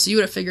analytical, so you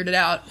would have figured it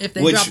out if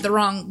they dropped the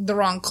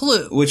wrong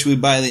clue. Which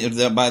by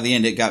the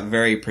end, it got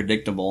very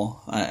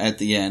predictable at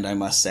the end, I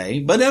must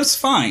say. But it was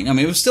fine. I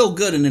mean, it was still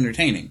good and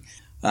entertaining.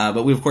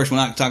 But we, of course, will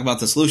not talk about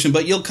the solution,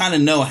 but you'll kind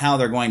of know how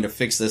they're going to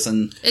fix this.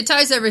 And it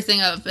ties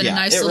everything up in a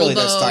nice little bow.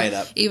 Does tie it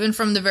up. Even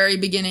from the very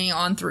beginning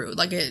on through.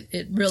 Like,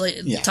 it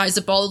really ties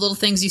up all the little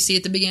things you see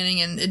at the beginning,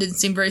 and it didn't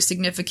seem very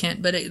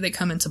significant, but they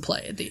come into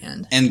play at the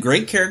end. And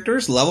great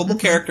characters, lovable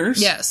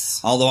characters.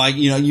 Yes. Although,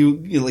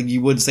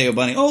 you would say a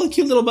bunny, oh, a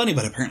cute little bunny,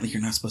 but apparently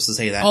you're not supposed to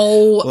say that.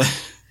 Oh.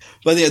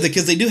 But yeah,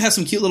 because they do have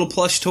some cute little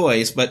plush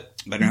toys, but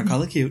better not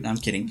call it cute. No, I'm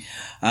kidding.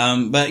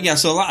 But yeah,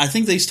 so I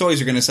think these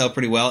toys are going to sell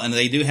pretty well, and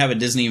they do have a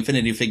Disney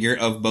Infinity figure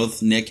of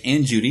both Nick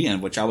and Judy,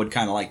 and which I would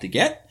kind of like to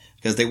get,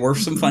 because they were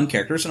some fun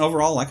characters, and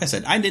overall, like I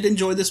said, I did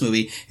enjoy this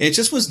movie. It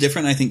just was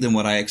different, I think, than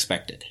what I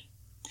expected.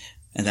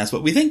 And that's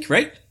what we think,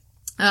 right?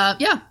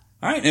 Yeah.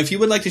 All right, and if you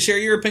would like to share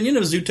your opinion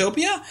of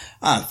Zootopia,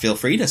 feel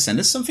free to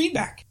send us some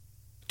feedback.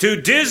 To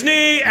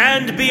Disney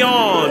and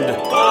beyond!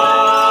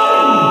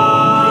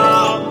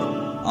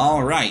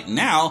 All right,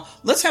 now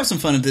let's have some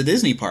fun at the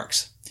Disney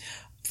parks.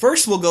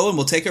 First, we'll go and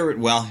we'll take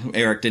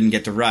Eric didn't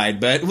get to ride,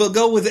 but we'll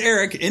go with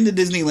Eric into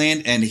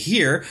Disneyland and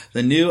hear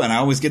the new, and I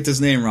always get this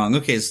name wrong.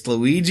 Okay, it's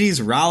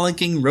Luigi's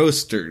Rollicking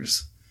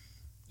Roadsters.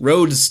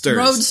 I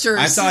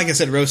sound like I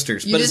said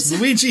roasters, but it's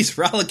Luigi's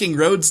Rollicking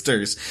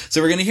Roadsters.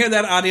 So we're going to hear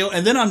that audio,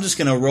 and then I'm just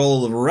going to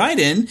roll right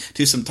in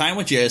to some time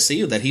with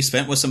Jesse that he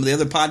spent with some of the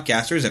other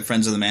podcasters at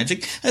Friends of the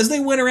Magic as they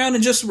went around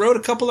and just rode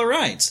a couple of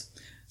rides.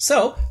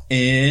 So,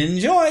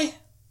 enjoy!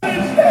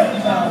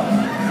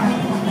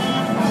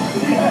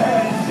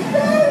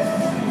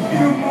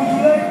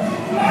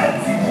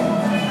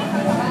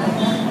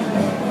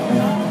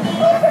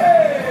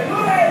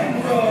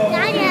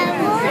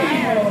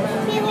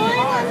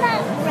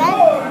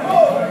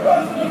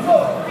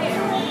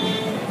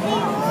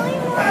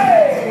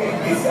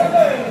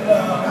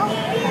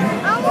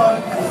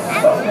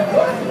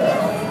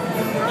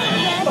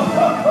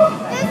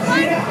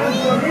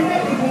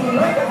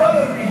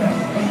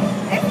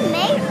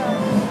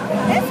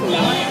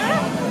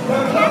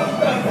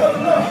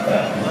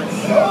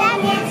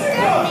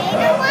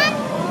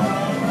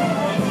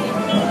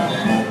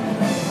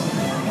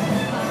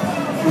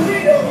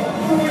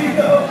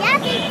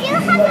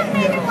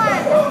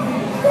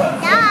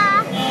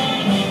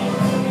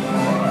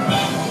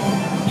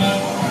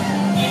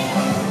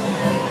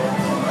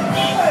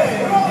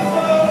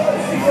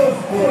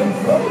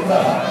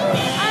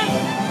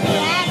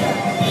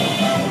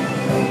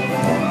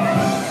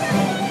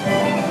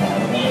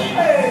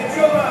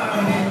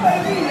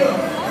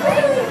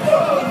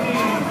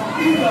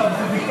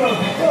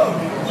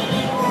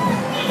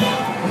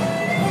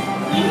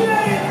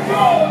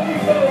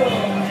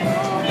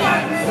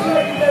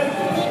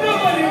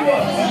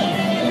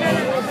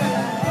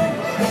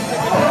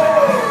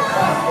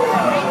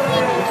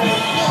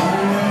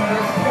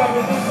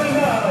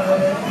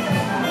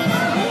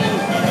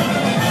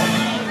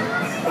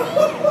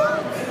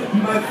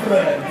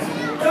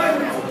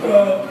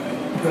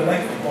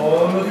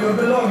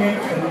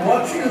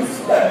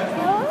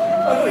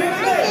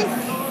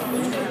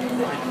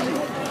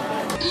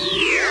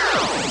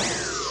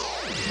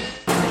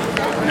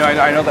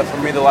 I know that for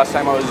me, the last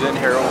time I was in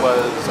here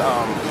was,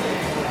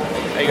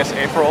 I guess,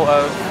 April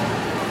of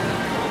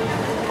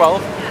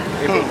 12?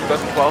 April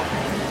 2012.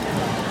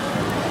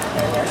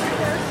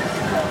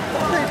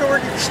 They'd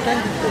already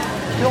extended the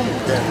film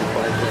then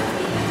by then.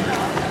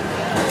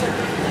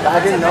 I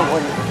didn't know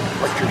what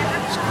you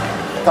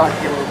thought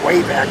you were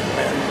way back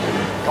then,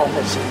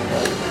 almost in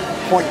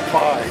 .5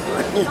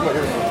 or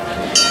whatever.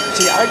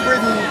 See, I'd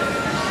ridden,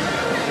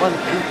 one of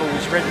the people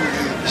who's ridden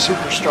the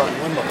Superstar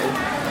limo.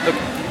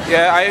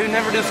 Yeah, I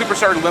never did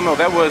Superstar limo.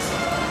 That was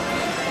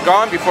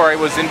gone before I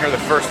was in here the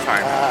first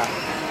time.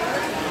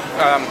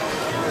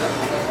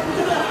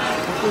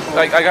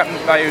 I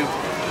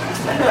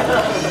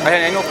had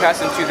an annual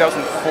pass in 2004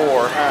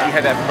 and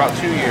had that for about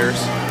 2 years.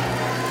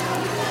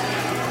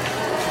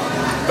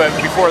 But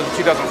before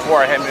 2004,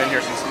 I hadn't been in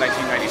here since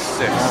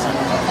 1996.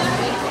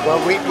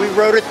 Well, we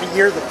rode it the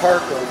year the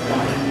park opened.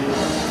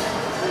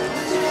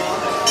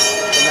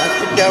 And I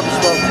think that was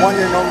the one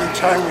and only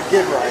time we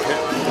did ride it.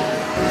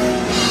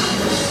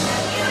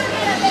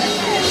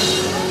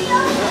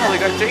 Oh, they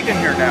got Jake in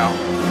here now.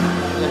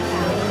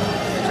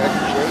 Got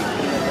Jake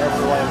and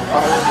everyone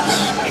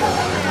else.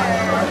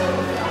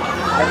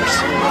 Never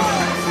seen it.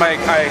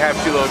 I have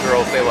 2 little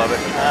girls. They love it.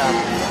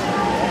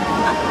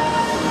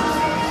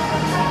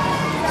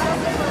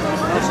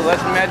 So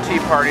that's Mad Tea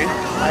Party.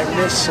 I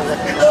miss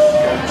Electronica.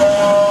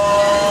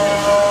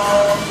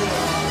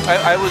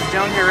 I was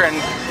down here and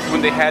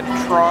when they had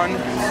Tron,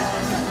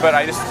 but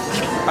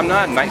I'm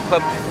not a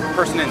nightclub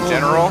person in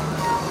general,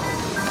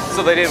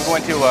 so they didn't go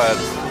into a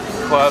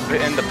club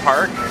in the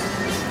park.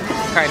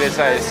 Kind of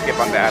decided to skip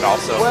on that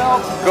also.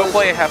 Well, go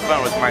play and have fun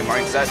was my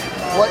mindset.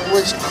 What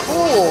was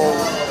cool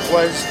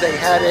was they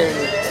had a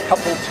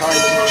couple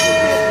times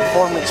achieving a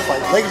performance by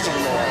Laser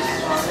Man,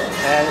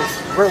 and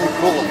really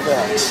cool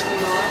effects.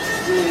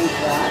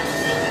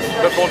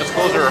 But full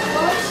disclosure,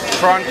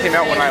 Tron came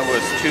out when I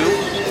was 2,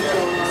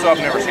 so I've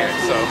never seen it,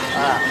 so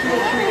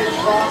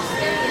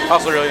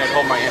also really didn't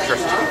hold my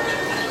interest.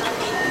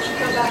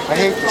 I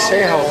hate to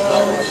say how old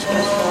I was.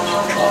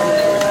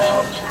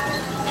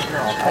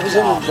 I was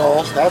an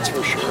adult, that's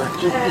for sure.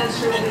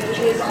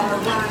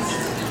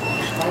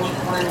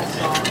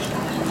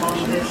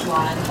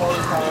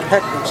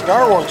 Heck, when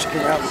Star Wars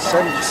came out in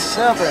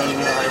 '77,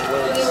 I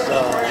was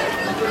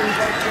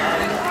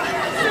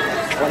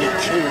 22.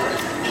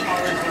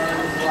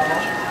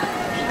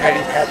 I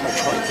hadn't had my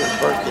 23rd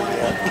birthday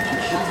yet.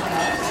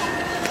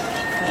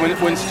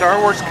 When Star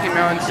Wars came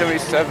out in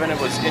 '77, it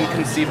was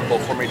inconceivable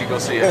for me to go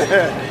see it.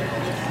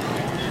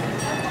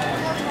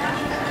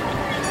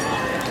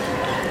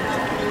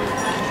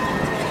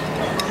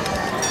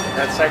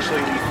 That's actually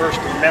the first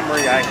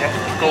memory I had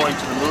going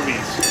to the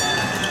movies,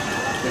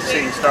 is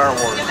seeing Star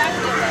Wars.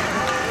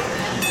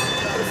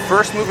 The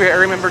first movie I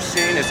remember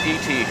seeing is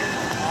E.T.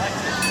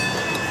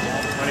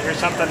 Want to hear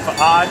something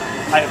odd?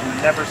 I have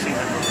never seen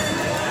it.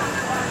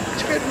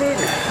 It's a good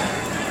movie.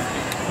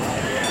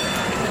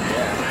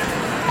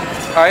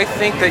 I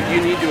think that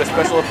you need to do a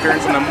special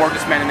appearance on the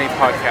Morgus Matinee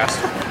podcast.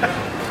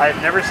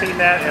 I've never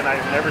seen that, and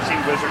I've never seen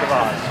Wizard of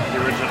Oz,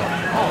 the original.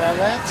 Now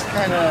that's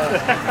kind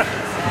of...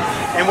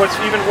 And what's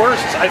even worse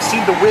is I've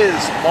seen The Wiz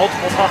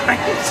multiple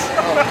times.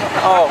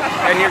 Oh,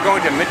 and you're going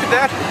to admit to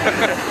that?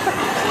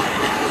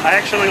 I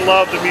actually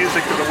love the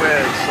music of The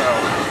Wiz, so...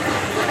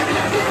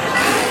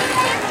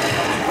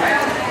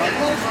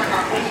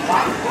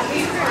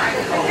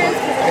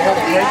 I have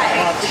a great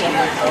hot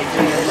summer of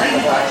The Wizard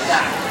of Oz.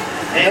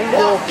 Young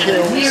girl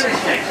kills or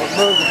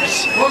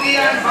murders.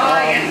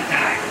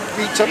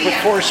 Meets up with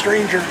 4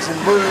 strangers and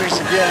murders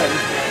again.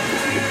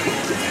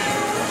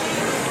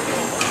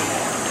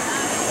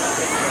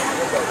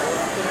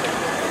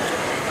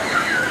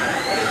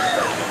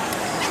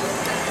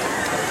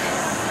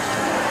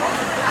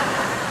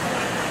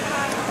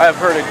 I've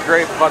heard a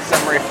great plot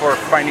summary for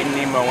Finding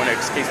Nemo, and it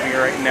escapes me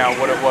right now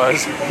what it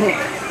was.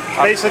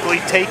 Basically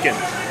Taken,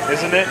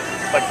 isn't it?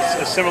 Like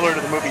similar to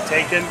the movie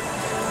Taken,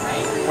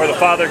 where the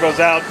father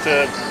goes out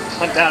to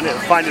hunt down to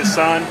find his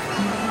son.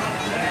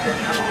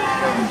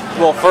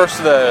 Well,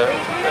 first the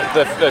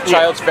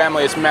child's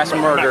family is mass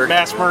murdered.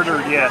 Mass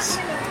murdered, yes.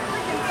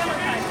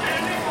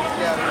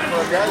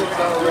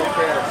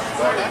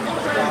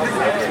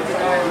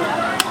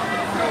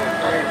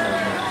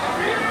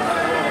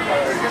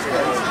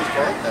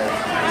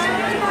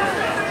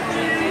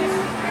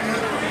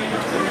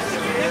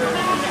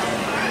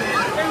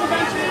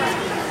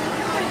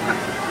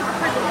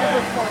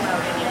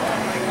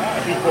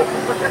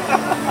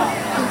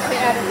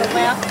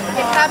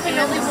 It happened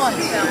only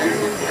once.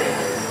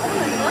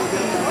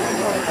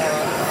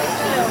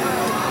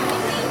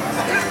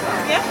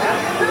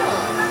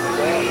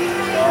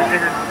 I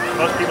figured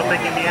most people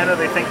think Indiana,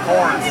 they think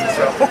corn,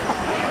 so.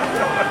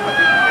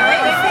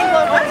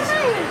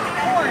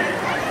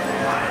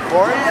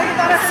 Corn? I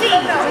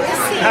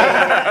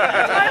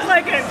was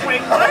like,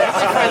 wait, what?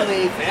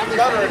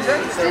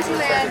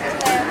 Disneyland.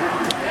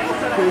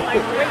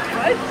 Wait,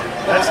 what?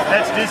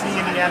 That's Disney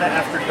Indiana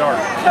after dark.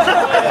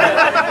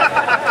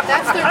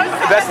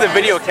 That's the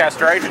video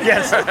cast, right?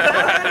 Yes.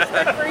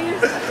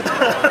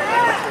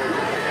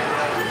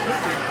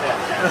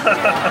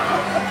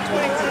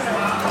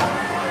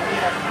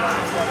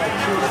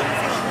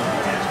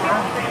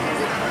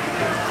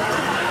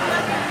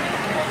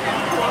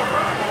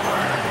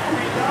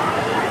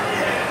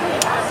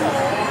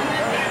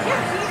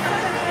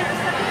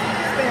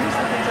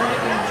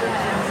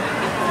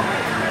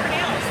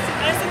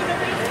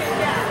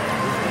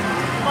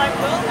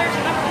 Well, there's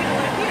enough people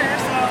in here,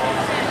 so.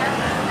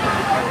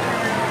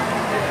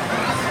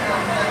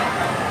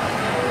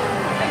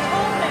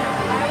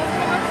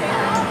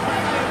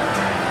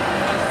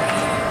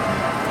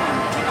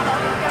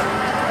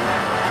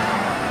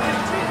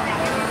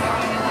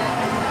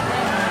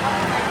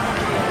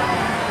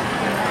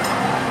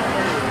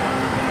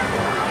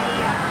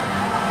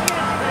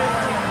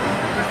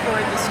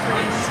 Record the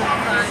screens and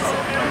cries.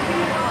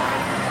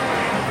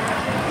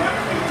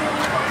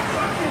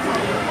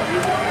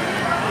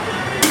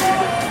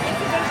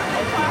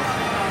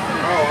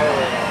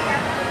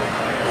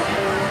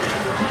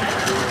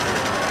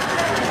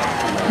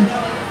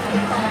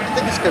 I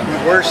think it's going to be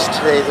worse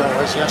today than it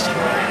was yesterday.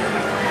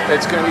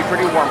 It's going to be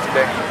pretty warm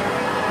today.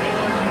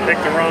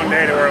 Picked the wrong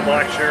day to wear a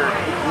black shirt.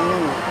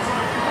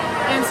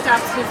 And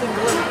stop sniffing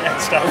glue.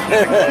 And stop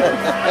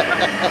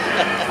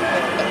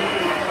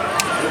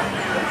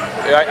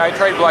I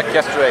tried black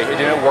yesterday. It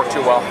didn't work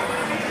too well.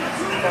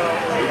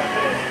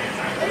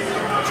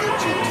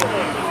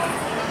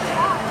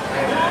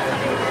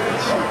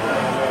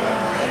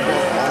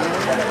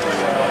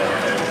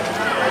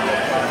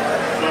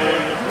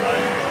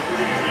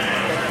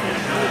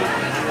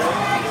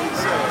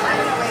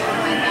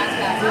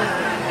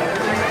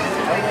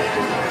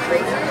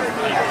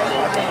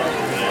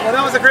 Well,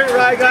 that was a great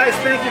ride, guys.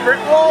 Thank you for.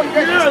 Oh, you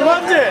guys I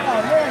loved it.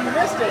 Oh man, you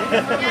missed it.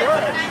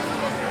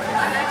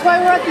 That's why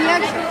we're at the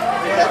exit.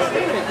 You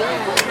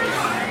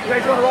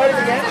guys want to ride it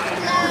again?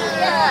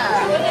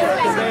 Yeah.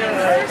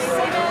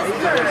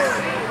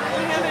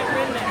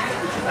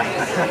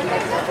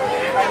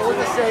 We'll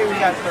just say we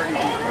got 30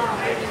 people.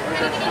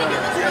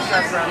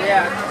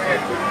 Yeah.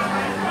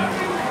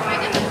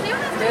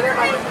 Stay there,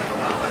 Mike.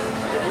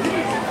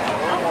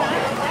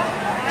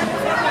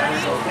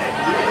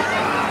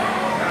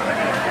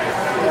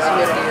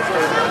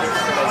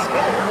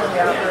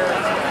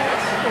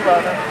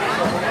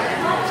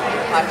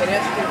 I can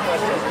answer your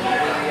question.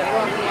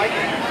 I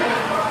can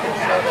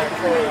show their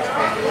clothes,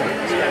 but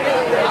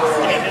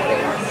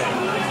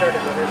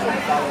started rehearsal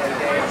the following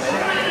day.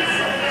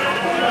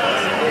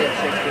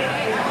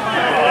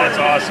 Oh, that's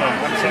awesome.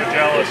 I'm so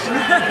jealous.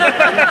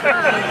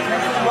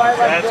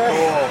 That's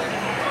cool.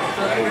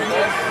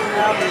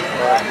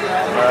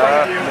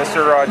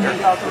 Mr. Roger.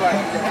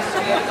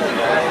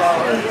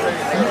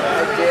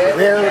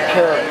 Rare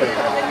character.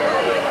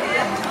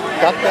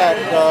 Got that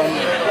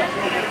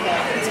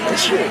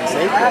this year, it's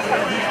April.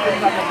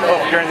 Oh,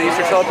 during the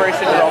Easter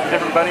celebration with all the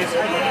different bunnies?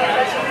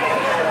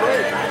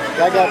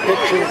 I got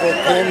pictures of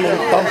him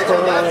and Thumper.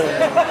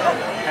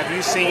 Have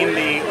you seen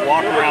the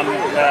walk around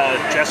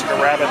Jessica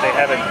Rabbit they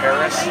have in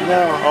Paris?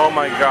 No. Oh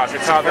my gosh,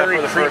 it's a very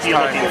creepy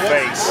looking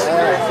face.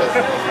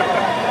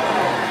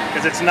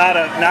 Because it's not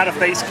a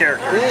face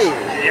character. Really?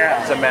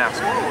 Yeah. It's a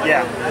mask.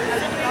 Yeah.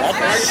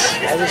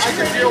 That is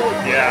creepy.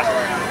 Yeah.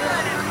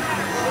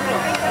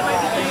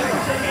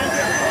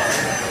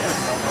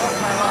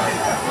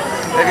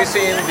 Have you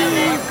seen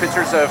the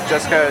pictures of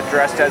Jessica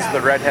dressed as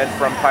the redhead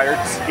from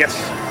Pirates? Yes.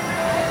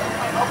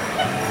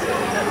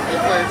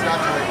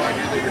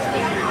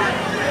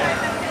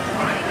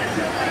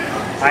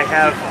 I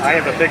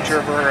have a picture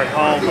of her at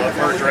home of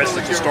her dressed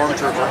as a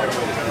stormtrooper.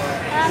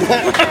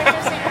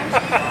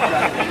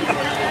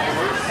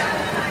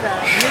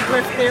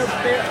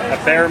 A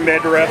bear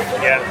midriff,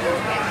 yeah.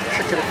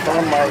 I could have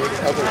found my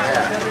other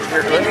hat.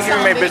 Here, let me give you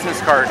my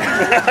business card.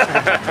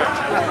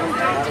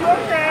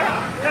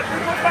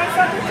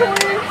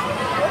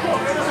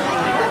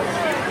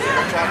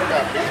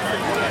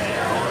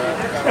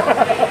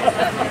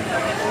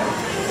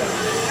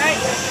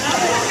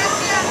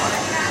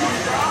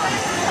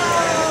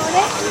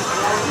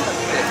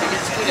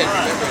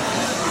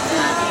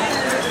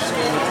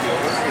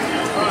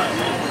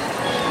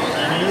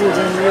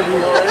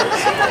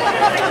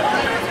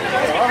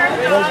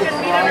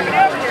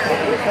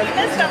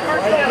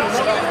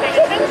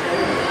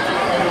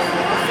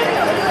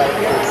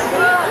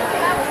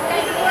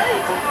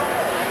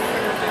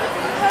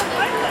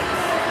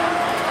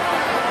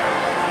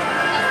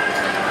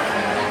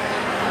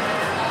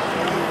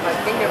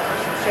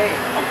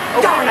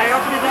 Oh, darn, I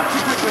opened it up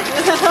too quickly.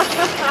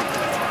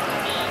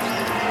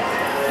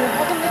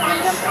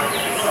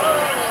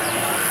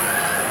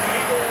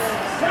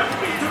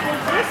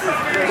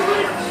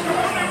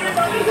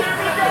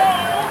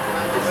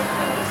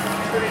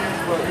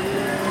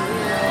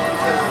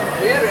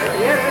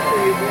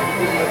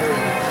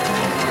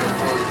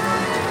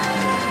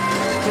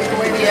 Take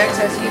away the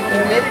excess heat and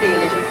humidity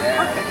and it'll be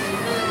perfect.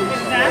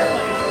 Exactly.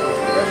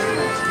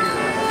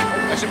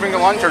 I should bring a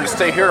lawn chair to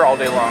stay here all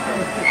day long.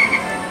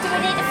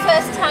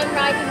 time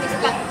riding this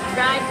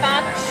ride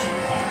badge?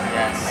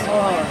 Yes.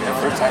 Yeah,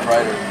 first time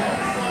rider.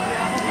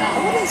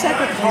 What does that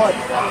call it?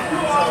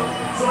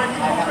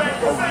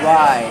 A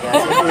ride,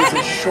 as it is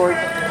a short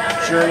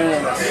journey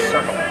in a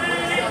circle.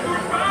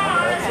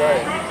 That's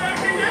right.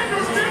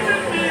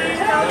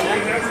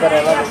 But I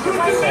love it.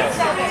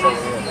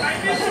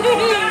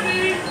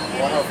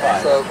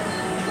 105. So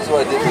this is what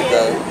I did with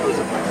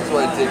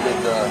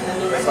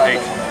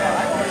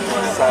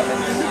Simon.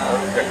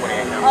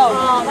 Oh,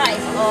 that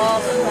is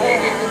awesome.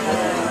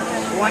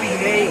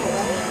 28.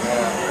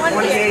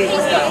 One of his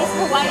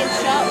Hawaiian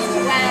shirts to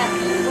wear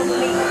when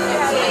we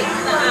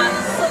that are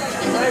such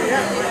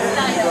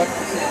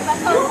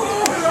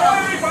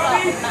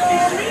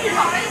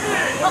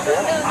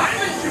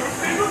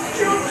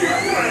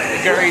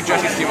Gary,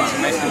 Jesse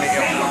Stevenson, nice to meet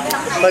you.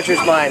 Pleasure's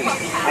mine.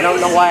 I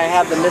don't know why I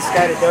have the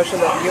misguided notion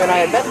that you and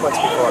I had met once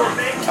before.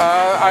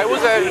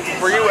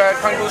 Were you at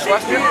Kung Fu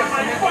Celestian?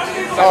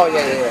 Oh,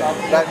 yeah.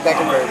 That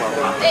can very well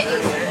be.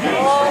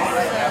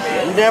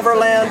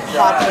 Neverland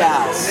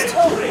Podcast.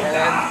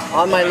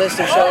 On my list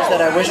of shows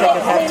that I wish I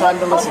could have time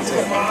to listen to.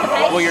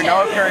 Well, you're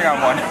now appearing on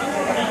one.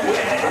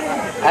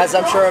 As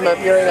I'm sure I'm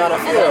appearing on a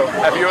few.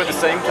 Have you at the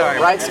same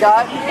time? Right,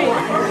 Scott?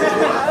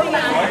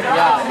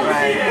 Yeah,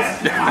 right.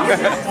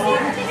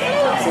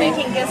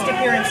 Making guest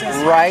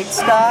appearances. Right,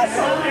 Scott?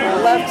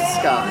 Left,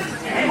 Scott.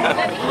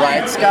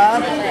 Right,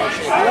 Scott?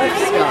 Left,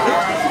 Scott.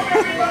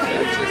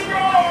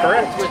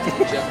 Correct.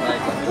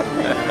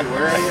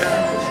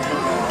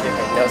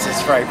 Knows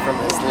his right from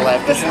his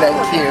left. Isn't that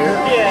cute?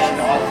 Yeah.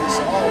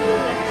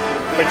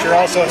 But you're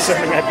also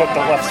assuming I put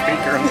the left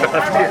speaker in the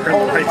left ear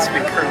and the right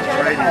speaker in the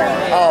right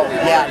ear. Oh,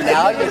 yeah,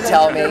 now you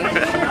tell me.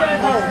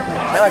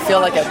 Now I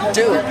feel like a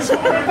dude.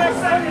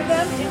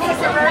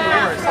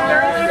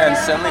 And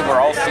suddenly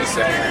we're all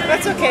seasick.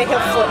 That's okay,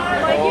 he'll flip.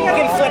 You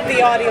can flip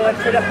the audio and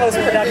put up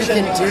post-production.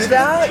 You can do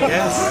that?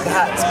 Yes.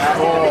 That's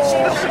cool.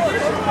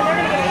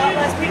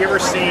 Have you ever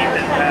seen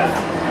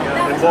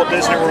in Walt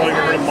Disney World,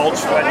 you're going to mulch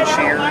sweat and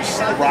shears,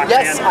 the rock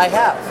Yes, band? I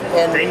have.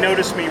 And they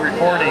noticed me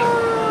recording,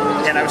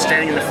 and I was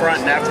standing in the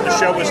front, and after the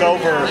show was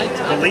over,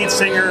 the lead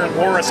singer,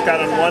 Morris, got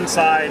on one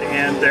side,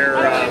 and the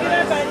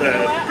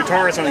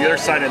guitarist on the other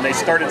side, and they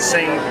started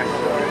singing,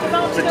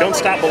 was it Don't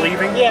Stop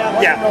Believing? Yeah.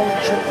 On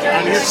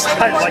the other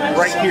side, like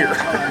right here. When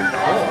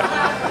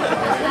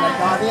I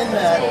got in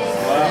that,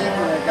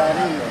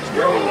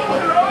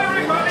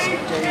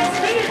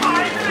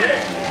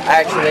 I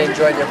actually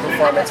enjoyed your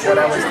performance when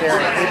I was there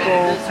in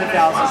April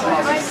 2012.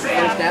 First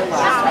and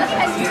last.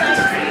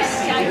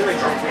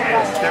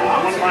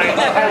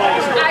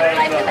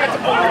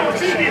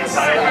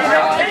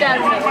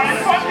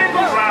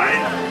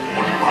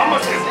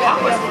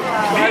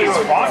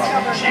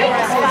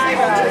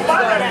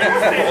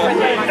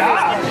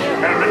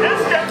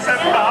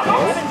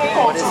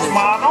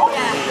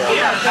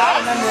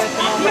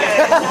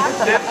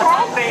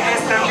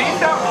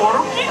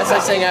 As I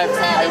sang, I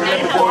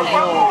remember going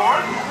home,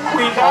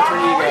 Alter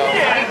Ego,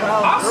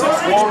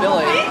 Rich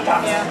Billy,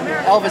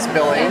 Elvis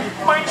Billy,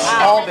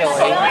 All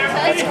Billy,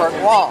 that's Kurt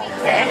Wall.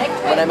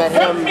 When I met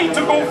him 3 years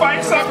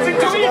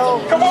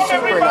ago,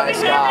 super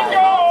nice guy.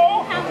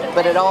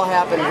 But it all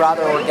happened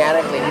rather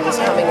organically. He was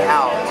coming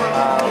out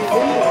of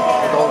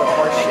the Golden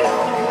Horseshoe.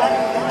 I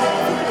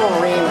think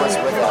Maureen was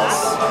with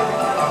us.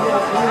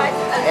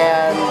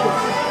 And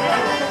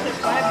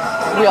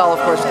we all, of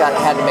course,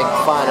 had to make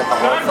fun of the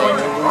whole thing.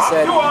 And we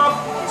said,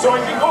 so I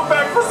can go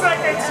back for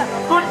seconds.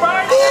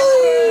 Goodbye.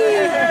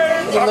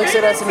 He looks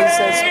at us and he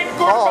says,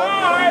 Paul.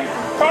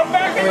 Come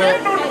back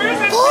again to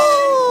visit.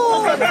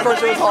 Paul! And of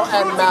course, it was all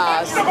en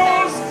masse.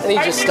 And he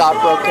just stopped,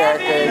 broke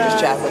character, and just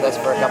chatted with us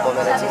for a couple of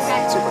minutes. He's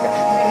a super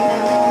guy.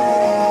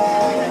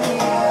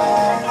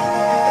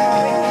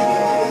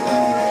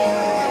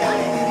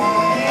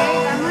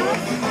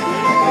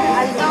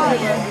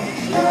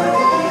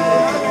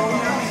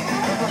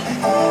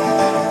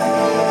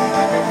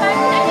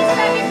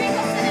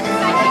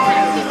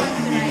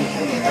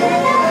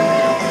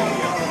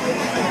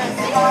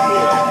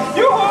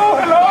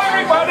 Hello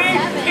everybody,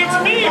 it's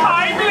me,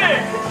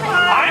 Heimlich.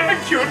 I'm a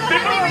cute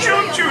little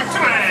choo-choo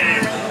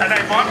train, and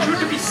I want you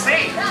to be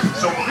safe.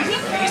 So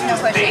please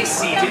stay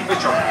seated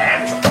with your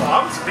hands,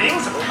 arms,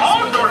 wings,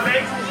 all your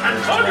legs, and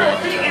hold your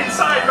feet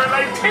inside while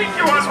I take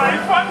you on my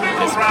fun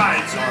little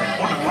rides.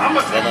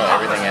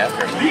 Everything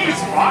after. Please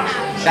watch.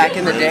 Back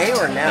in the day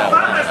or now?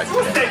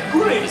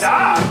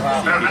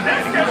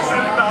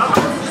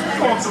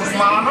 Con sus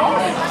manos,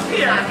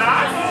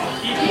 piernas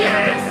y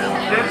pies,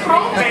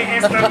 detrás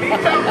esta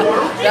linda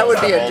oruguita. That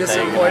would be a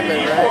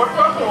disappointment, right? Por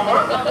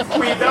favor,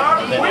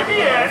 cuidar muy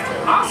bien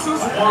a sus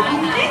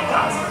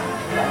oruguitas.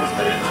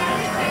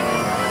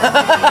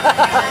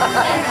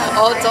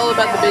 Oh, it's all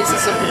about the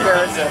basis of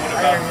comparison.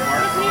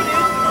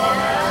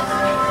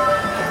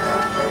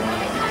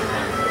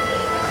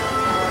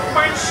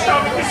 My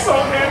stomach is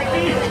so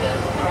empty.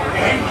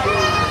 Hey,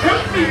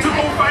 help me to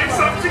go find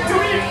something to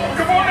eat.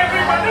 Come on,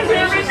 everybody,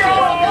 here we go.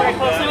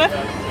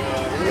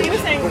 He was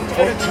saying,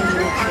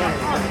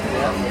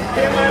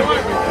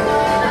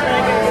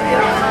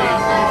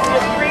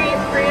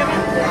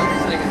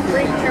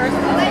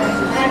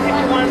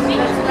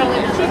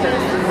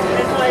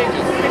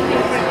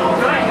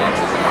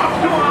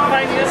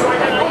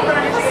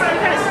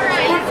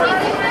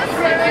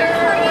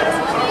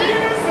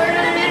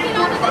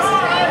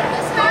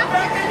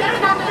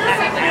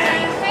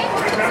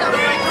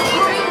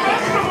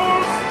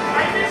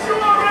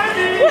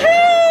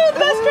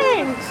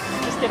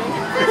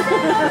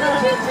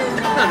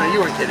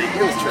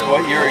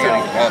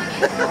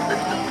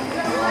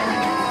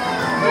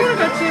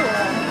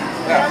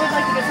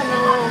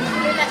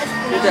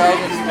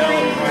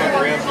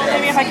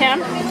 Maybe if I can.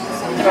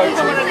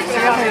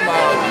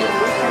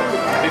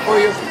 Before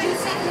you.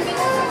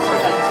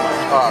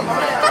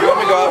 You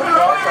want me to go out?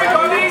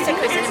 Everybody,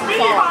 it's me,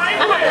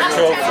 Heinrich.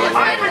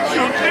 I'm a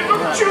cute little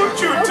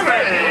choo-choo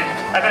train,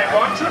 and I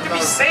want you to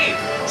be safe.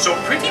 So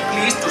pretty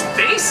please to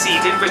stay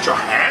seated with your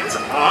hands,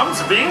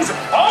 arms, wings,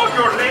 all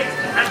your legs,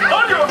 and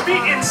all your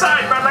feet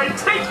inside while I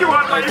take you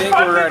on my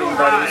fun little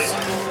ride.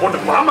 And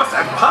mamas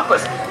and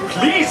papas,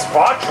 please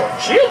watch your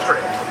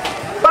children.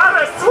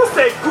 Para su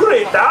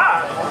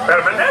seguridad,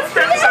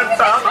 permanezcan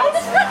sentados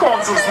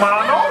con sus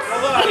manos,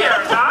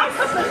 piernas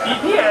y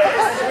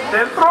pies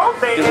dentro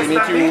de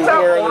esta lista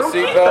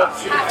oruguita.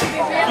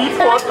 Y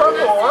por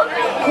favor,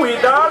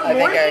 cuidar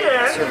muy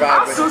bien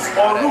a sus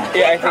oruguitas.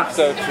 Yeah, I think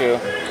so too.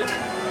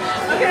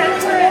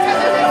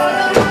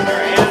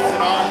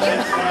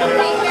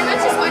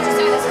 Let's just watch us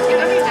do this.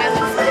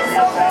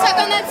 Tuck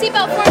on that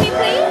seatbelt for me,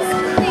 please.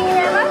 Thank you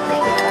very much.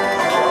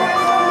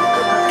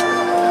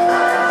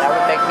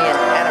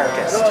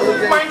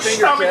 My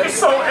stomach is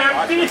so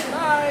empty.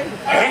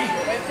 Hey,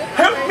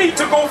 help me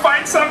to go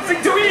find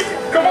something to eat.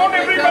 Come on,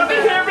 everybody,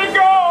 here we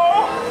go.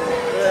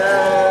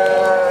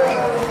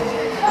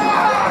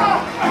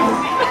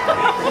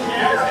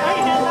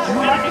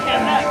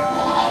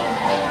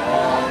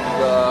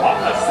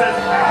 Mama says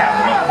I have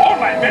to eat all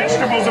my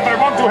vegetables if I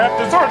want to have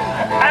dessert.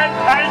 And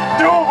I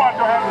do want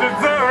to have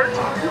dessert.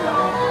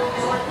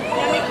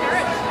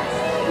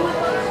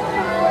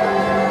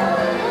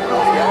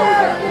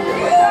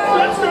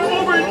 Let's go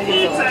over and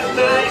eat that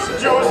nice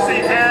juicy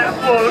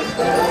apple.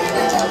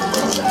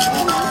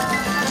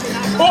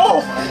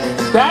 Oh,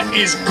 that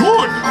is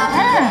good.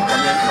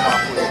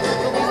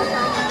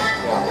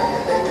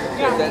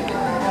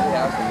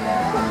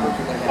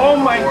 Oh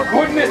my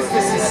goodness,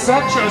 this is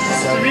such a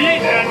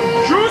sweet and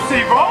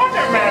juicy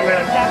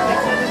watermelon.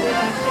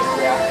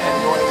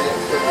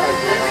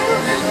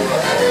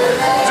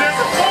 There's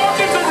a fork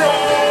in the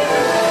road.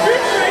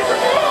 Which way to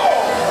go?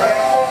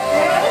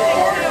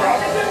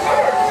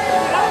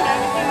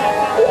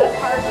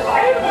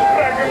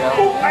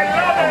 Oh, I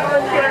love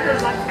apple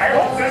crackers. I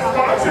hope this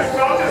box is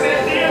not as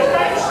empty as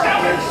my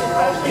stomach.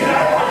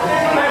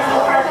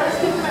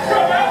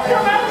 Come out,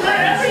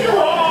 wherever you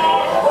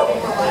are.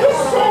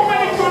 There's so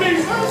many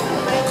goodies.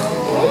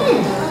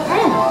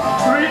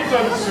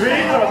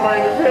 Sweets are my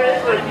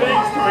favorite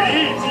things to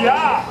eat,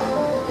 yeah.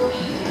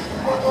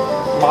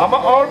 Mama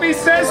always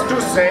says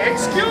to say,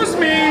 excuse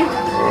me.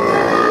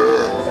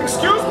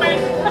 Excuse me.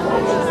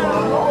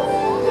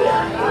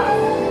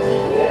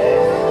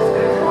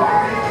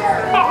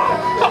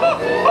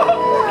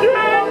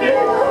 Candy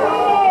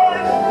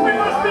corn! We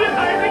must be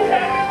hiding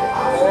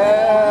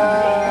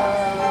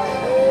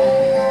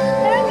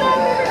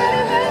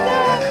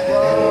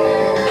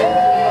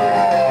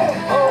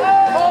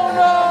Oh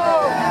no!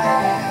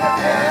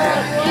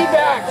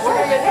 E-back! We're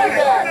gonna get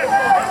E-back!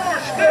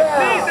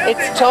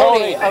 It's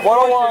Tony.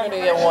 101.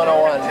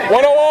 101.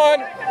 101!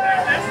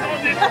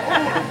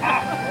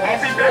 I'll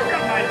be back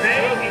on my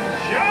day in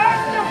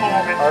just a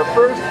moment. Our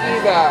first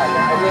E-back.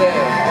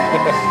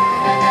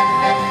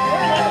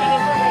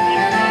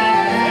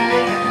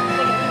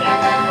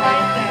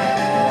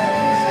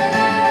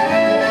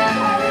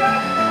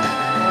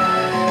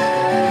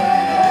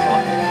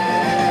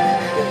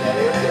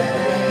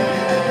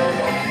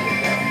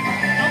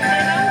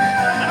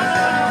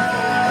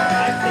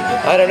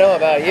 I don't know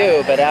about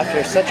you, but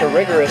after such a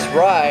rigorous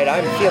ride,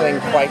 I'm feeling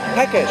quite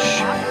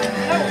peckish.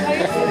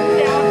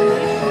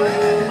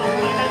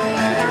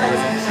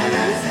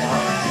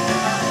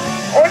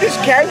 All this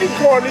candy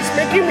corn is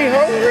making me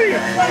hungry.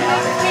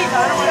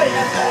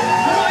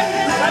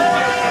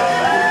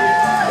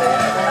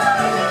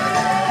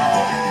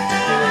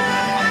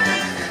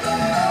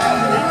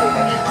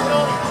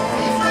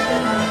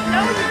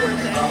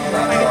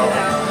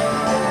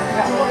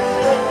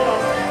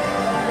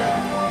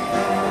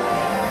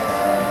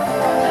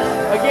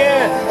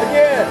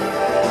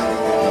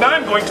 Now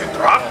I'm going to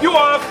drop you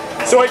off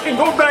so I can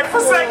go back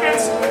for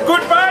seconds.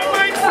 Goodbye,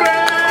 my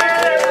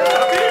friend.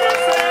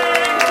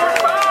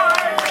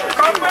 Goodbye.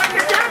 Come back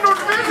again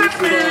and visit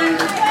me.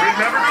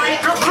 Remember to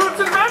eat your fruits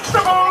and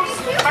vegetables.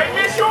 I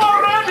miss you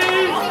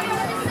already.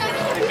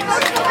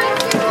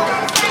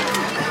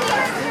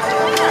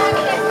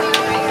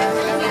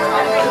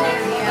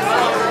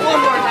 One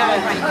more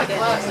time.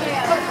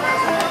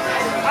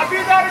 I'll be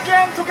there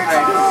again to get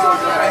some food. So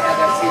glad I had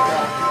that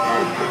seatbelt.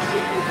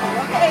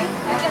 Okay.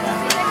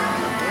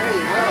 There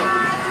you go.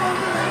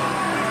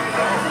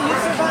 You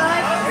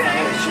survived?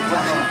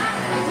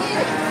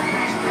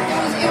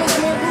 It was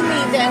more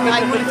roomy than I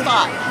would have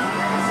thought.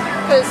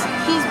 Because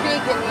he's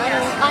big and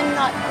I'm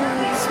not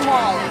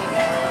small.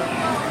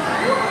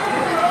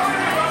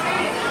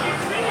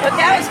 But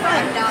that was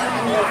fun.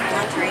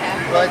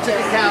 Well, I took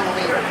account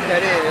when we got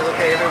in. It was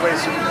okay,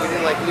 everybody's, we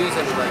didn't like lose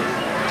anybody.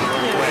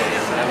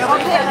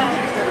 Okay.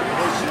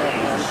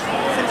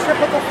 It's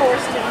typical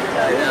Forrest.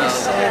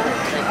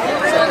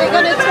 So they're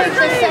going to take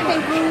the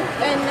second group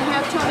and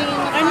have Tony in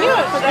the car? I knew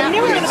it. I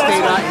knew it. He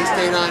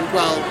stayed on.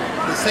 Well,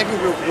 the second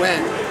group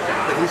went.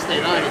 But he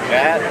stayed on.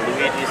 That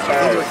Luigi's These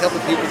Tires. were a couple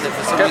people that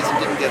for some reason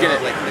didn't get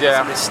it. Like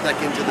somebody snuck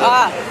into the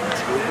Ah.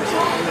 group or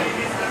something.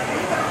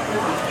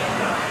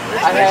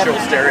 Sexual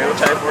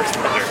stereotype works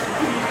better.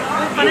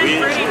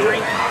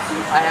 Luigi.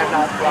 I have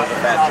not brought the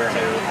Bad top German.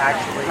 to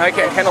actually. I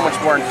can't handle much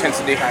more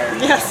intensity.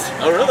 Yes.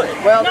 Oh, really?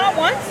 Well, Not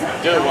once.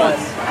 Do it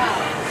once.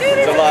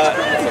 It's a lot.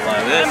 It's a lot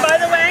of this. And by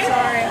the way,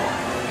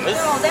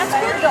 This. that's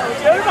good though.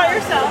 Do it by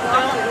yourself.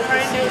 Don't try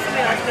and do it with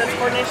somebody else. That's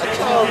coordination.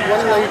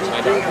 One lady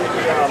did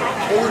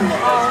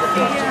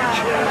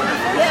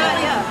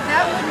Yeah.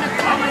 That wouldn't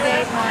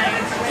accommodate my.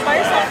 It's by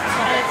yourself.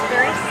 And it's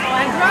very small.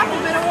 I dropped a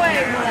bit away.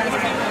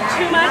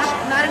 Too much?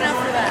 Not enough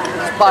for that.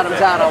 Bottoms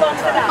out all the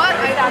time.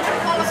 But I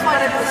don't qualify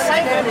to the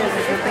site if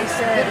they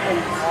said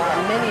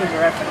Many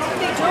references.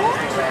 they don't.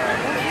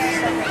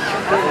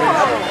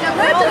 Now,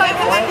 granted, I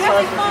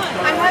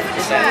haven't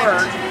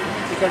checked.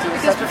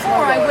 Because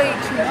before I weighed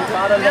too much.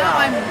 Now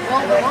I'm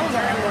well below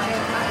that.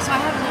 So I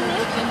haven't really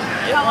looked into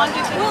it. How long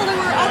did you? Well, there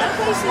were other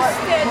places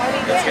that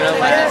we That's gonna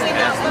did. last.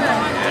 There was the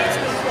one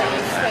Disney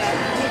place that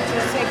needed to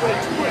segue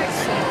to it.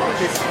 So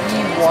Because he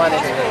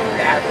wanted it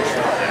badly.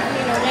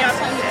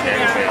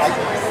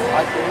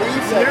 I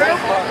believe that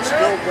Epcot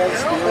still does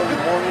the early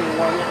morning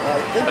one.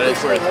 I think But they it's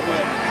still worth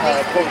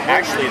have it.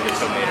 Actually, the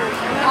tomato.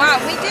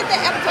 We did the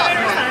Epcot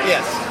one.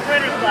 Yes.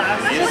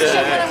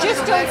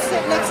 Just don't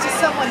sit next to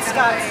someone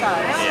Scott's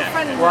size.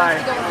 Yeah.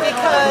 Why?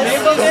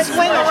 Because you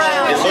swing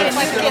around It and looks.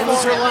 you get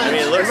I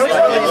mean, it looks like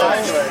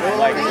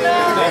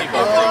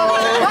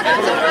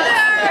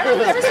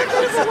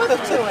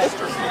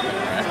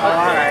Oh,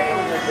 all right.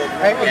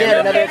 Right, we did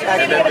another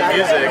attack. And then the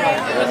music.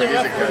 And then the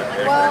music cut.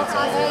 Well,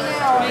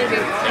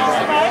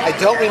 I I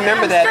don't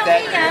remember that.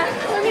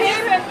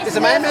 Because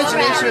in my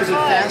imagination it was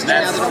faster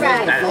now than it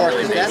was before.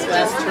 Because that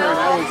last turn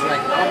I was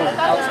like almost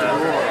out the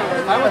door.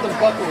 I want the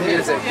buckle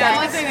music. Yeah,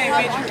 I think they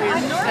made you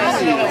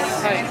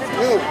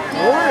Ooh,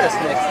 Morris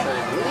next time.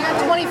 Yeah,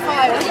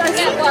 25.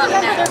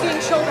 They're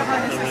being shoulder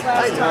harnesses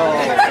last time.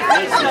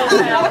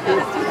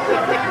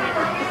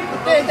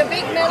 The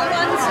big metal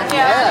ones?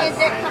 Yeah.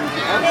 That come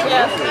down?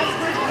 Yes.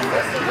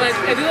 But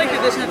I do like the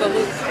addition of the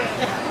loop.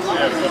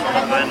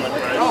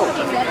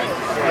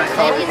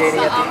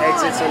 Congregating at the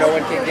exit so no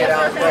one can get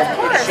out.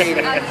 It's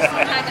shady. kind of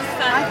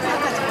fun.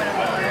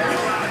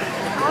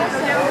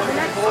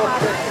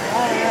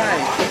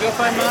 Alright, can we go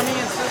find mommy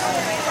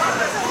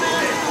and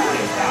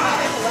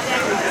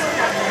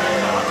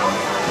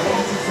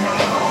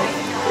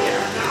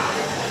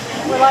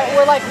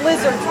We're like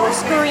lizards. We're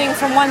scurrying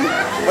from one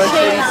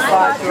shady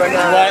spot to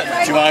another.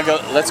 Do you want to go?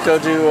 Let's go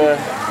do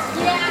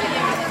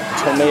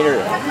tomato.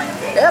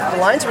 Yep, the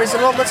line's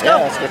reasonable. Let's go.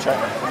 Yeah, let's go try.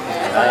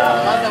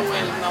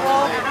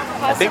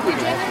 I think we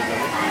can.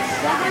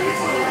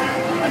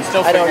 I'm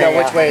still. I don't know figuring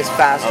which out. way is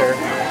faster.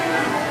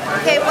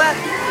 Okay, well,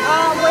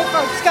 wait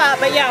for Scott,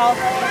 but yeah,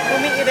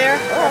 we'll meet you there.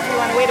 Or if you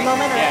want to wait a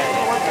moment. Or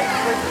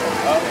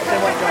They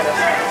want to join us.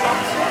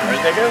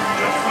 Where'd they go?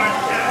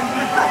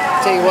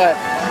 Tell you what,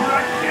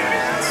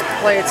 let's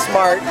play it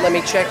smart. Let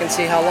me check and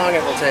see how long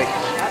it will take.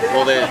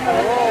 Well,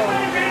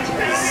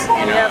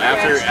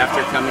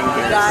 after coming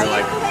here for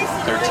like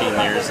 13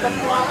 years, and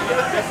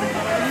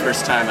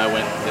first time I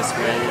went this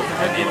way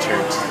and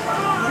entered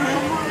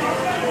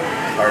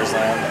Cars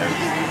Land, I was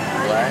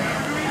black,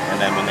 and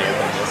then when they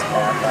opened this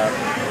path up,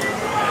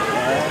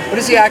 What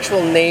is the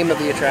actual name of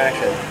the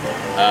attraction?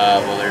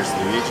 well, there's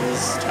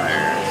Luigi's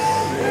Tires.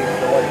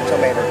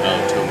 Tomato. Oh,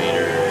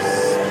 Tomators.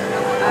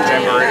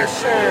 Jamboree.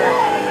 It's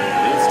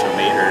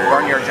Tomator.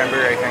 Barnyard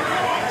Jamboree, I think.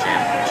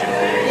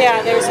 Jamboree.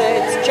 Yeah, it's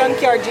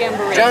Junkyard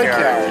Jamboree.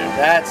 Junkyard.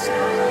 That's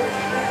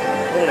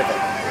political.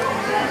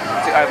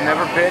 See, I've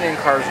never been in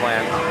Cars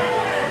Land.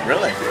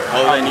 Really?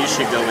 Oh, then you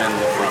should go in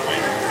the front way.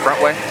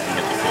 Front way? And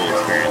get the full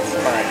experience.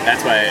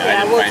 That's why I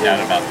didn't find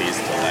out about these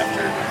till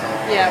after.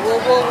 Yeah,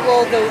 we'll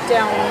go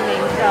down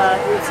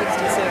Route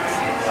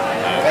 66.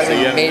 So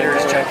you haven't been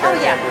Mater's to it? Junkyard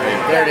Oh, yeah. Jamboree.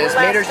 There it is.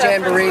 Last Mater's stop for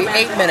Jamboree, the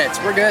 8 minutes.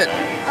 We're good.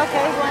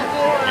 Okay, you want to do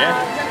Yeah.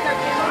 Junkyard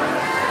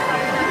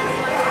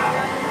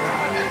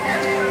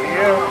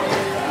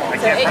I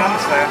can't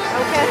promise that.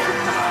 Okay.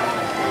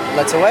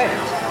 Let's away.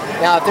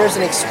 Now, if there's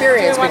an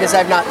experience, because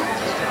I've not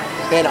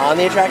been on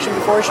the attraction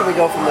before, should we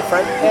go from the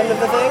front end of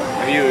the thing?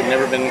 Have you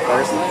never been in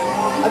Cars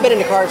Land? I've been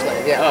into Cars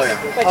Land, yeah. Oh, yeah.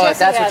 But Oh, Jesse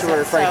that's what you were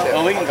hasn't, referring so- to.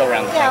 Well, we can go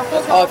around the Yeah,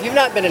 we'll Oh, if you've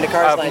not been into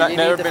Cars I've Land, not- you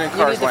never need been in the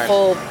Cars Land.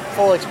 full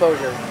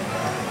exposure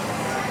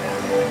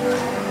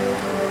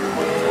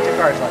to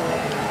Cars Land.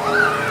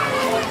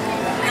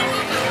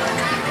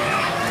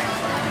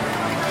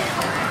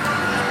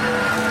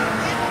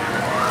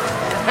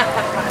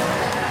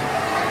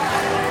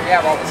 You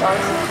have all the songs?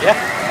 Yeah.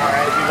 All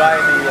right. If you buy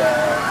the.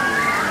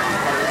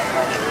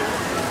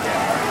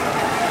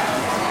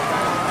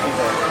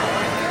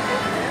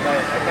 I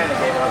kind of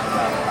gave up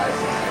about 5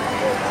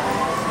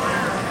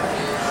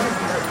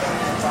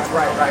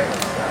 Right.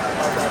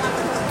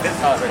 This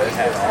house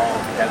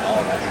has all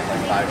of that,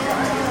 like 5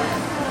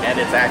 songs. And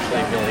it's actually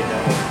really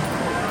good.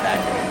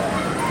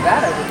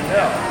 That I didn't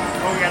know.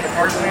 Oh, we got the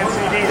Cars Land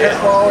CD. This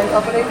ball and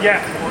company? Yeah.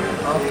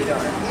 I'll be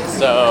darned.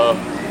 So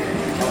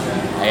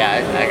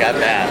Yeah, I got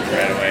that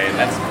right away.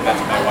 That's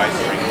my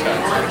wife's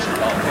ringtone. So she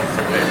calls it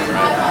her favorite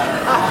ride.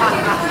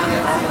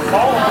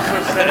 Paul also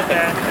said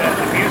that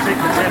the music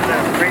is in the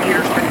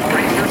Rangers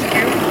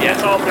cue. Yeah,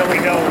 it's all Billy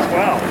Go as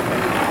well.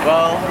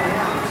 Well,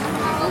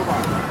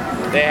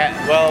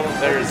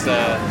 there's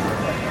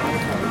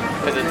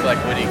because it's like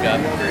Woody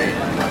Guthrie.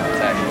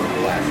 It's actually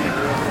classic.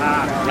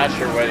 I'm not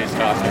sure what he's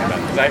talking about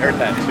because I heard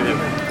that too,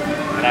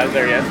 and I was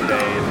there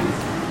yesterday. And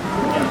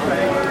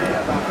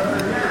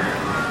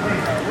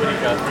Woody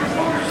Guthrie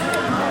song.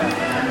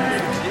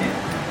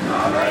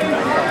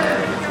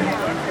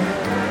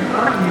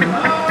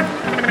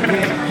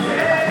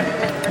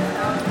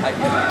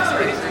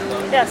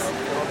 Yes.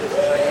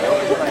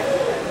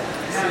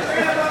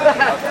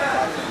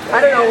 I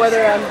don't know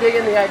whether I'm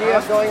digging the idea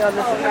of going on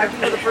this attraction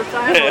for the first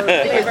time or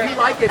because you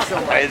like it so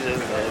much.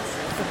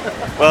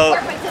 Well,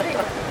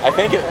 I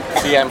think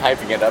I'm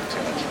hyping it up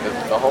too much.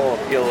 The whole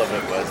appeal of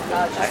it was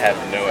that I had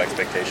no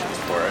expectations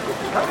for it.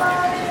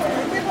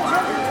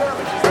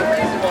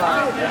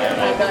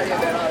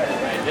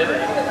 I did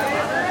it.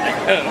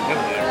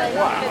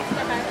 Wow.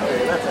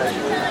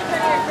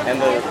 And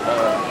the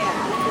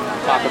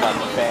talk about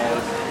the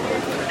fans.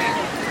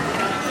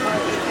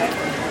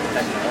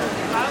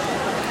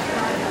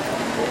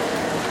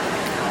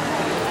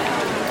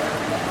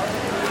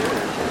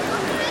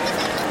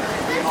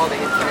 All the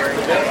engineering.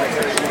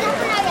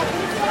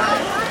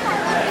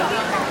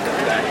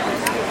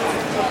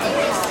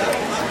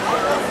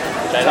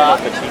 I don't know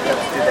if the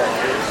teacups do that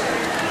too.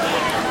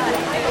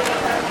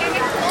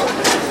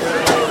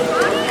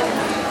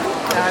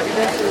 Have you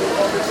been to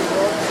Overseas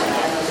North?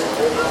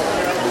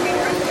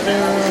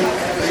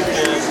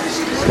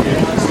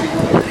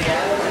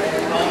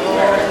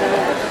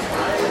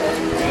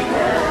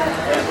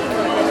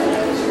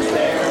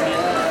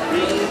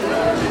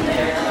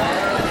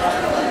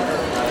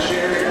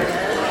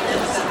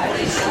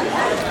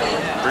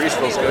 Breeze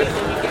feels good.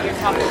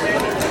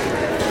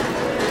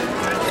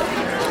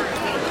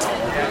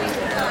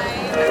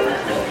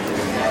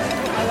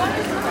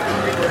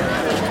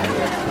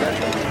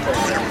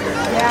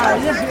 Yeah,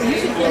 you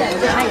should get it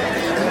tonight.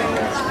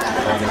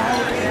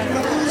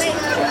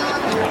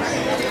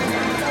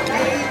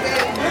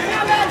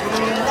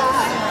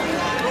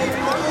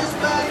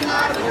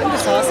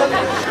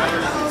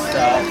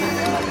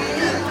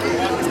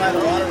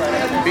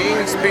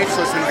 Being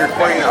speechless when you're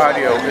recording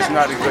audio is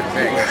not a good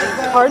thing.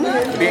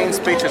 Pardon? Being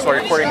speechless while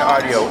recording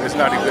audio is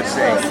not a good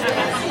thing.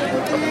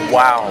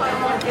 Wow.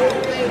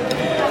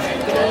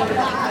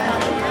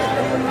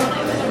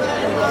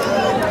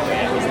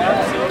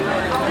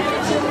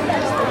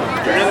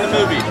 You're in the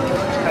movie.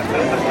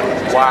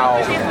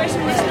 Wow.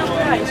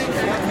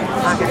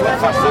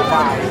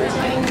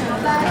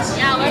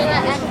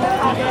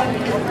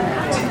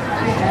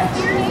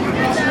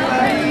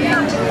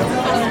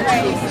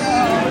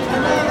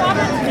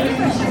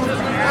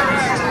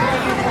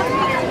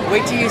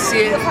 Wait till you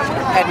see it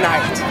at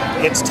night.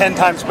 It's 10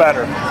 times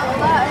better.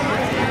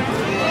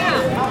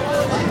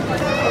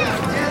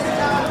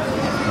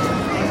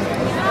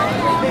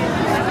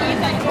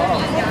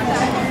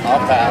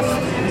 I'll pass.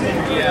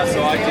 Yeah,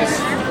 so I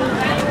just...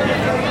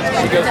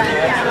 She goes to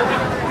the extra.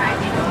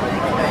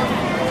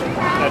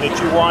 Now, did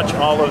you watch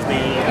all of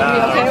the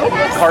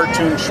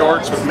cartoon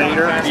shorts with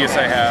Mater? Yes,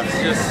 I have.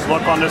 Just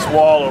look on this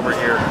wall over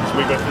here as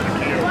we go through the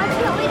queue.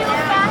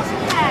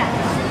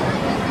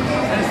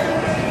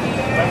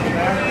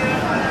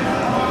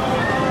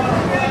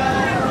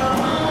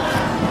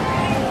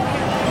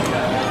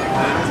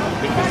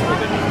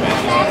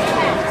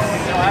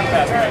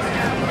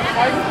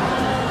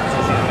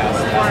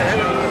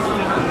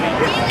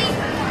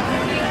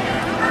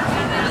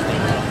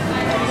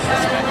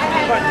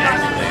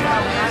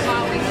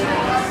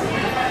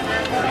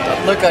 The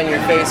look on your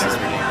face is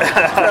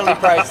fairly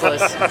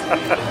priceless.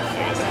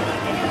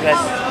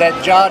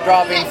 That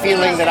jaw-dropping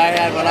feeling that I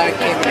had when I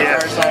came to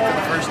Carousel for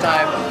the first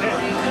time.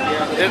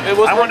 It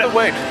was worth the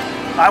wait.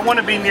 I want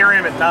to be near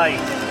him at night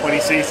when he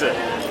sees it.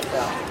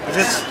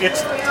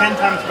 It's 10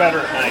 times better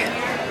at night.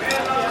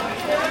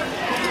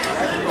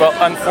 Well,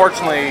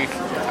 unfortunately,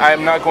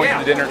 I'm not going to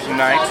the dinner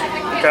tonight.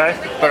 Okay.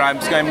 But I'm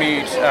just going to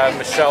meet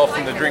Michelle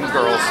from the Drink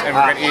Girls, and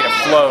we're going to eat at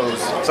Flo's.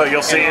 So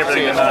you'll see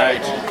everything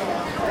tonight.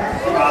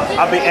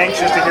 I'll be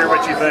anxious to hear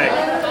what you think.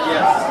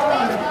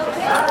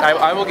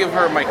 I will give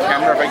her my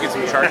camera if I get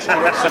some charge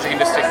to it, so she can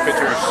just take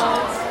pictures.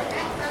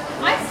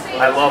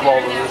 I love all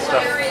of this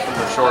stuff in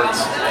the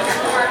shorts.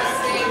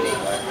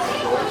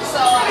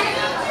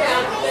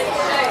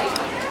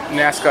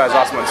 NASCAR is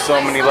awesome on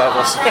so many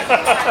levels.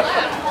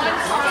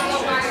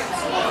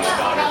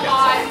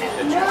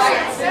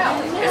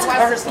 It's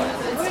cars.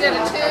 Instead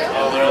of two.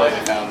 Oh, really?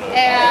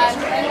 And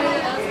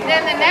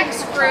then the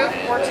next group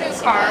were 2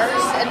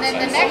 cars, and then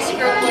the next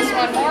group was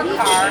 1 more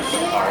car.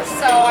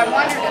 So I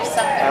wondered if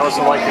something. I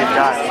also like they've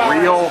got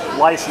real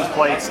license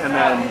plates and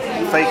then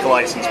fake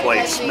license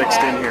plates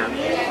mixed in here.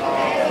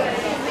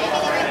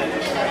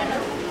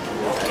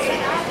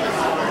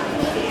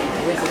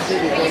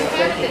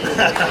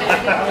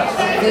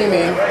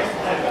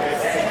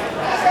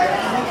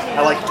 I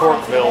I like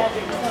Torqueville.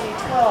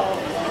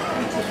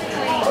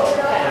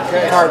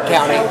 Card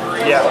County.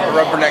 Yeah.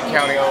 Rubberneck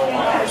County.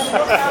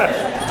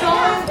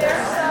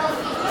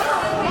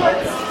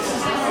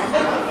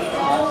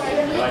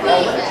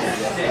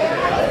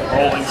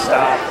 Rolling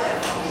stop.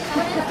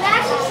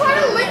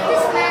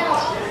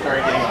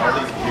 Started getting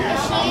Harley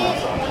computers.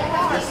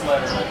 This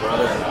letter, my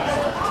brother and I.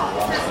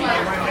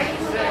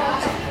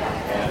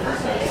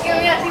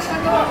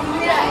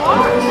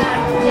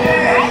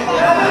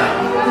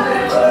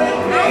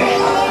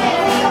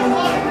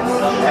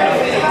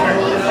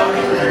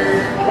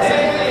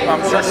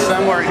 I'm sure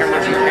somewhere here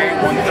there's an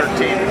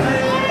A113.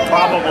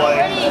 Probably.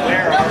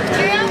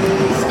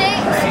 Stay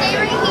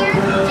right here,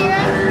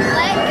 Jira.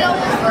 Let go of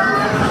her.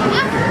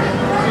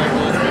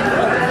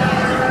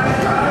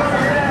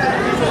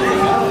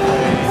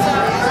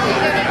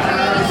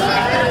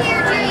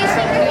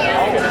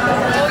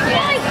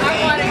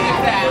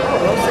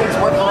 Those things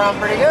work around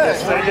pretty good.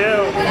 Yes, they do.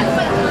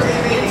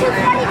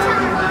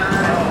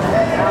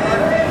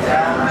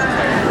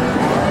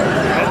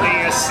 And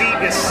the seat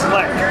is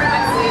slick.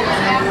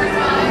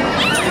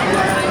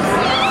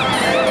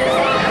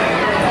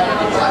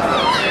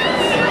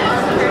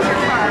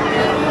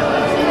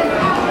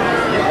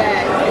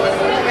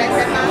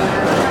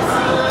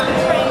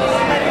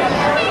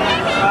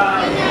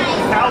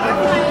 Calvin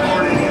was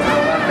recording it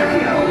on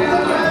video.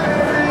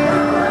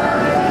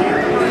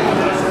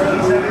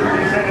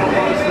 He said he'll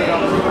post it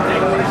on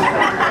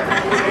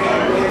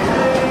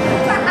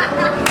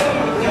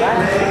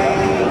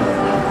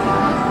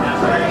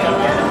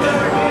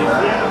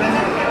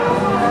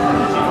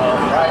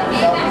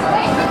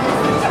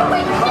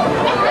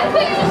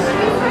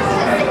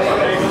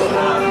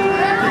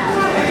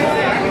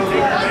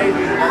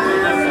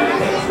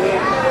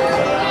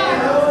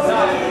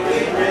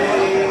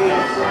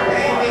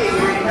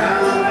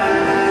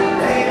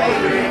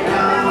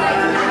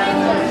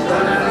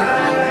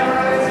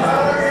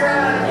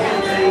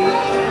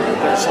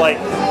There's like, I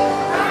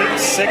think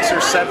 6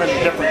 or 7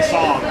 different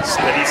songs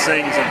that he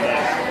sings in the.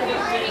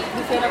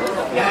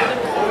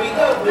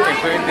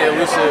 Including the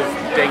elusive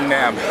Dang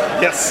Nab.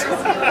 Yes.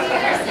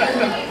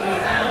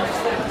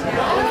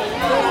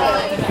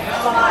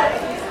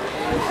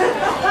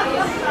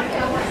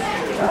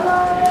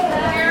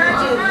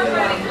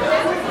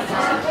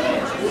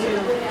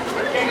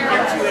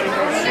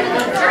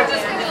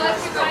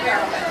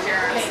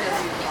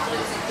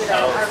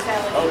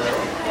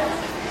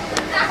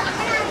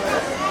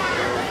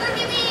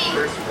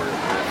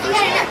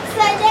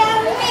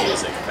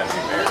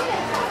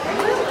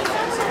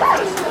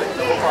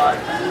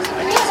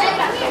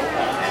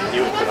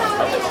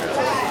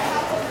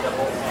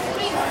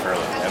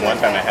 And one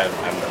time the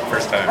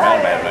first time I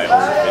met him, I had my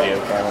old video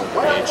camera with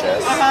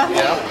VHS.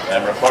 And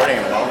I'm recording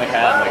him, and I only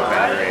had like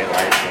battery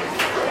life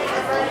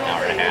of an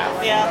hour and a half.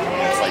 Yeah.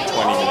 And it's like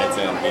 20 minutes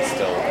in, he's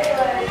still.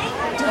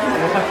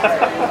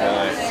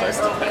 So I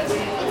still had.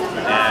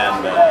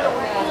 And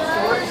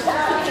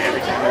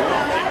every time we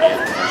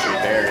get Country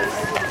Bears,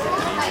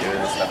 and he's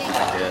doing stuff with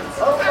the kids.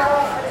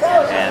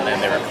 And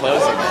then they were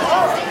closing it,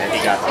 and he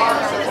got to the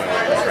point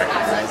where he was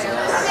recognizing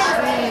us.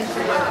 And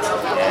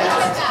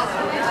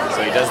so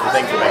he does the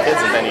thing for my kids,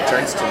 and then he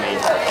turns to me.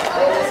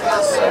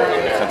 So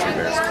the Country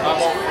Bears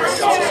closed.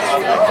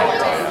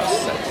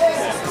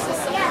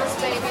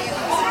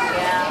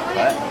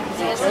 What?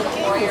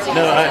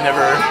 No, I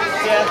never.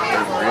 They're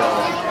real.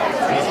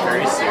 He's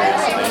very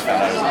serious, and they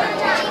found out I was a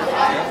teacher.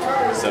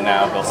 So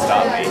now they'll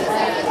stop me. So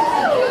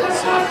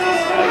I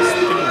was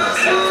thinking the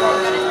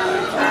psychology.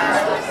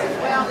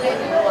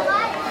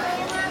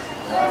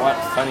 I want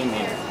funny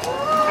music.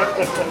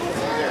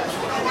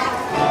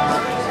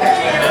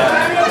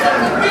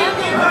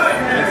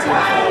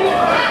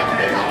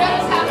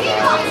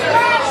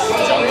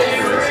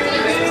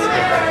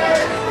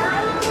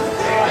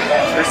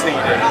 First thing he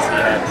did is he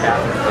had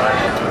Catherine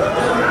Bryant.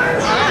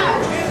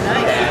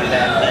 And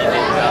then he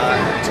did not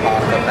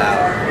talk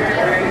about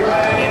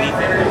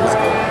anything that was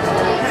going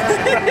on.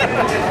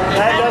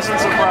 That doesn't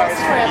surprise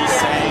me. He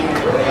sang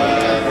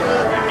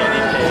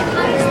Guinea Pig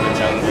was the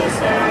jungle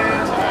song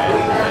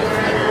tonight.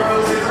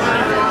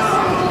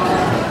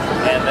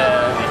 And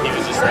he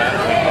was just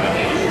randomly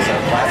going, so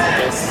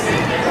Plasticus,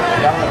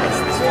 it's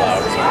these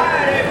flowers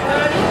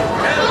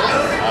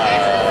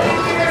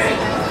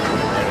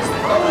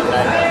over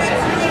there. So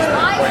he was just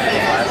pointing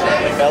the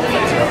flashlight, like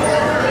elephants over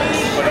there,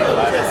 putting the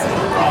lattice in the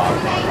rock.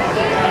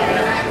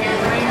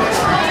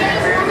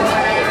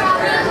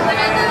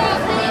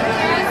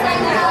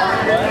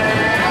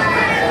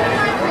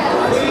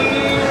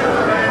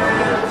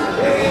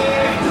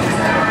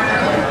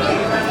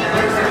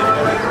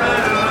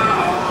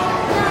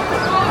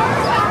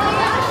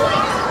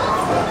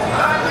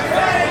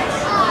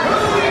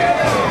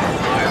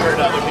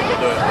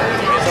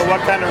 So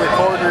what kind of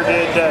recorder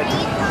did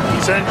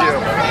he send you?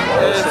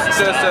 It's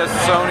just a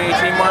Sony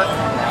Teamwork.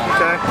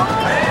 Okay.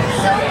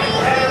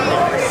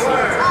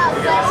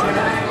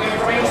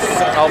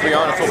 I'll be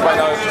honest, we'll find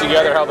out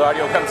together how the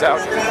audio comes out.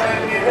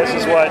 This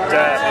is what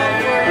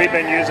we've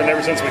been using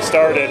ever since we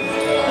started.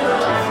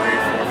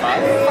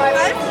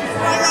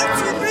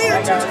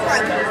 I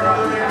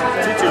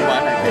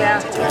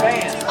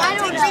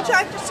don't reach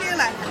out to see you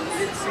like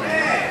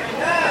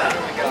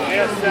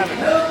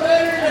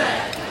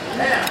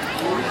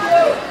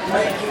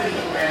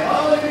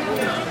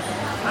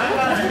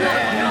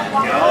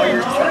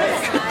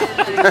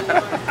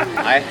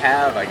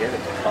I gave it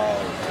to Paul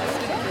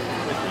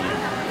when he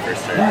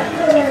first started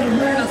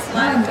doing the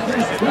in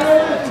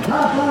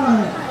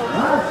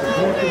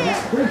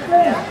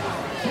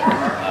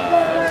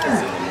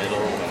the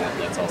middle, when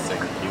that's all sick,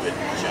 he would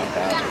jump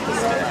out of the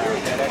stick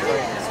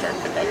and start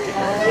conducting.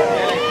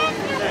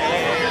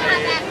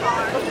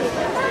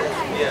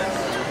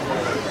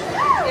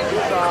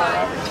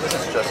 This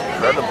is just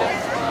incredible.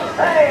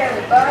 Hey,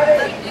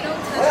 everybody!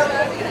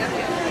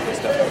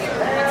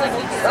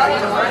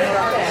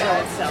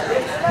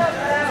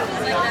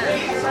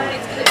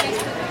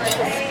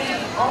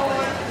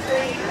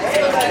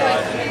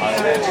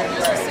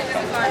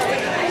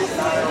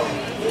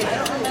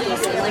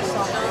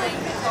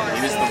 He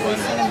was the one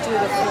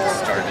that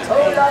started.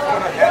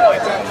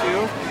 Headlights on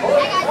too?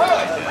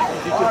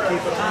 You could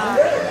keep it on.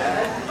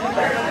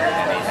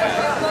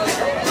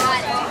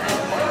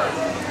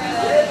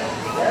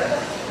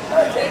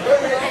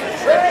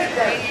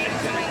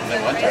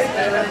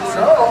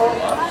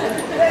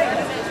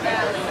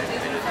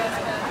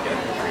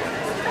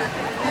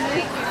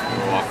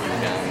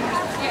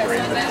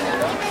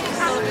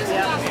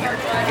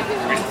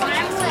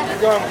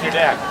 You're going with your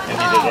dad. And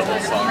he did a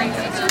whole song.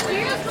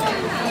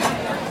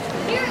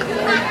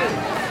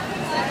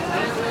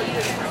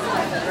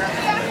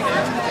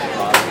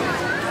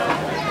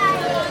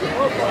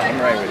 I'm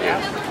right with you.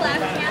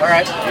 All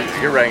right.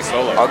 You're riding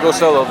solo. I'll go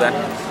solo then.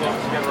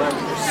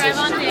 Drive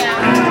on down.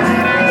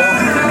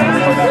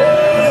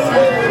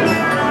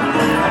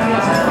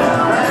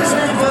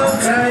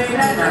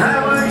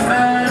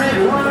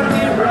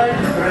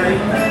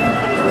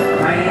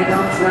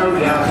 Don't slow,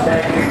 y'all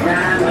take your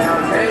time,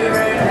 y'all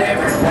favorite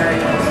every day.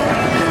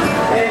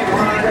 Take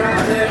one drop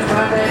this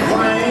Monday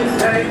plane,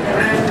 take the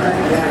rain, let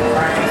it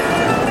rain.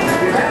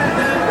 You got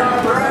to go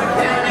right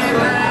down in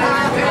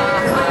line, get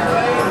right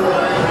way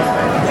away.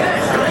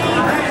 Just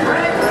leave that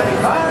red pretty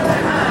far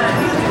behind,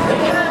 you can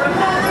pick it up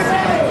another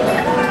day.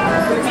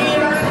 But you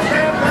like to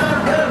step on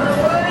a couple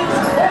of ways,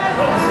 that's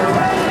the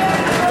way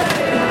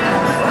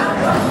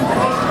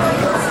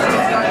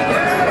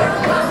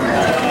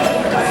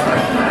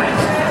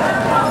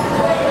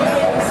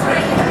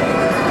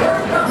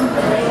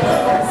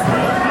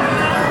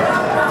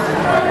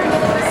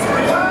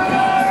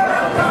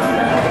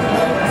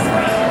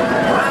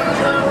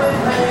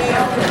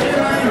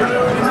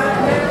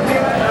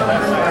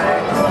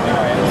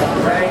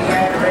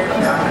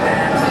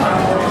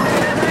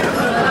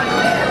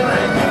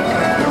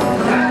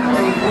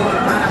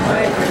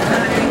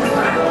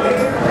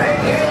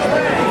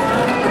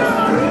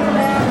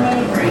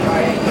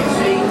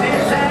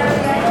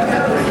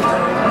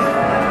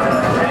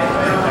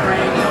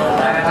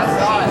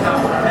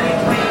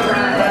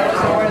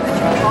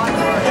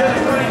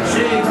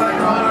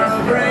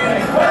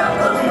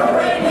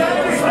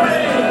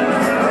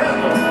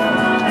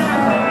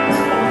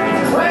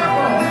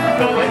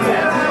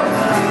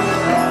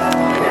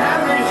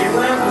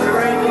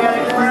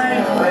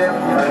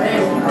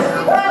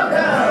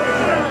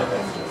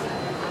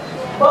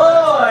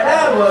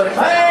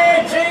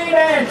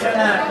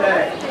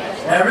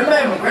Now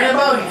remember, grab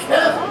all your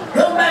stuff,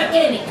 come back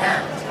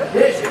anytime.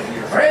 This is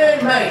your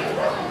friend Mabel.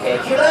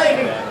 Catch you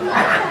later.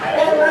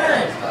 All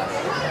right.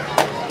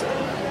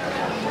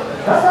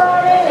 Come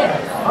on in.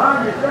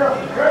 Arm yourself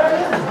a drug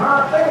and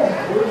hop in.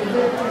 We can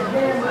get this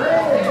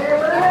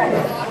jamboree.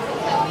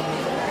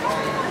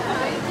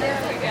 There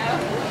we go.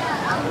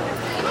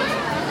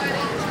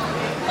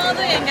 Well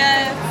done,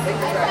 guys.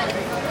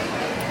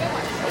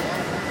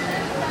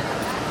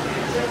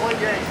 One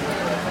game.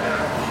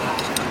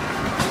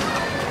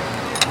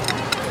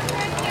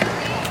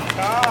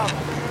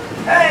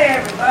 Hey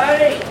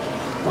everybody!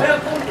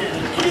 Welcome to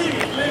the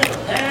cutest little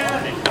town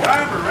in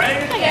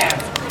Carburetor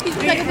County. He's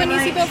like a funny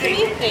seatbelt for me.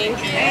 Thank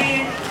you.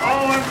 Hands,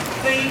 arms,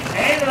 feet,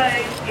 and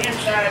legs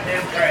inside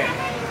them trailers.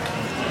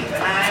 Keep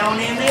an eye on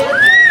them little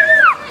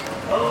girls.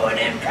 Oh, and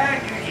them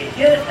tractors is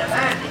just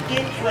about to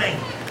get swinging.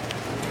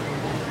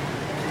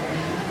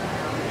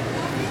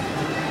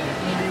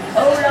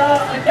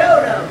 Hola,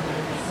 Adodo.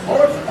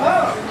 Horse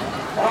Park.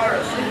 Para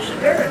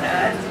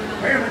Susagurinide.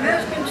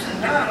 Reminiscence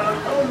and Dollars.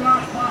 Old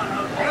Los Manos.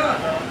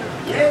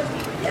 Yes,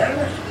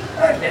 yes.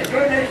 But the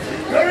goodness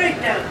is great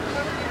now.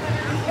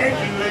 As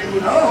you little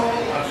know,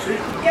 I'll see you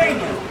again.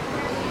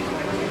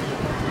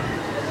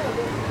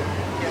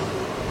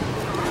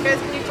 Guys,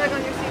 can you tug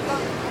on your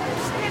seatbelt?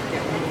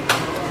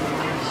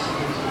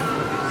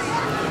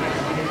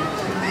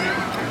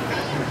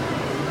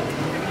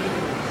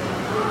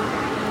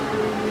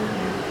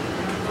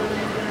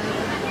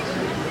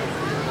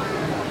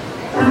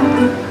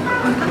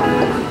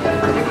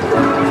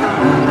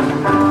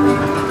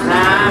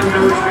 I'm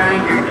no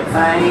stranger to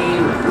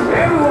fame.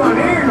 Everyone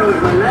here knows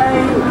my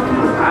name.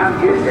 I'm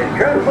just a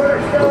truck full of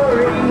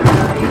stories.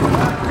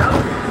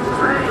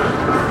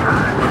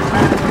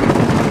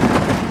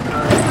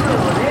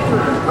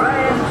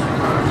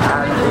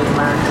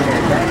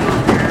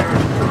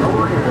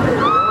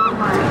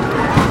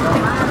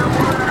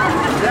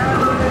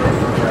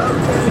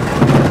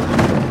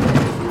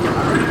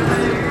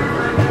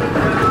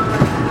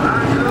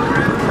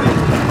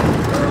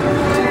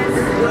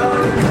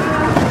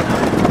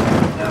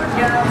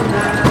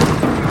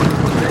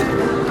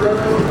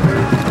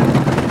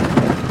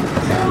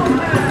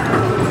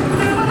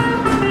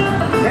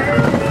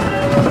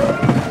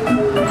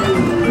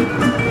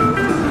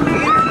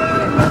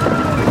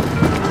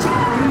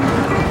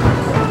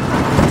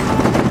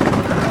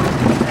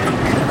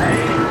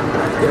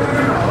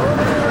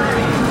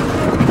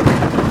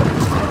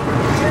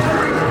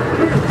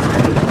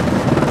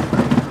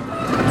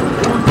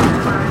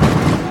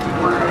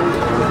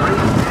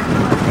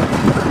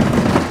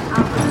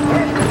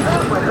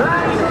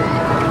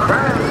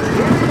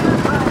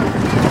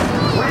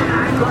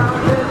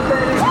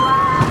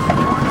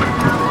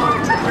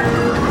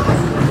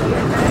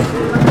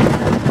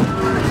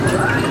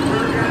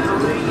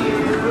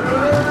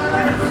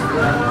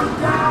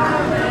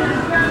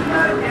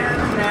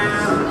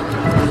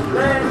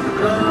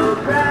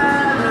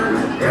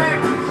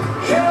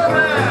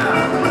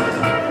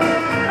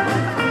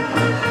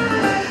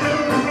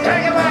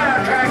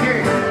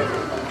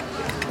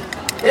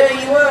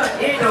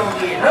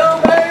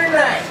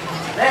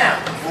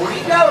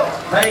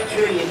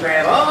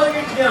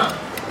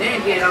 Then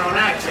get on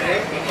that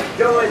deck and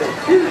enjoy the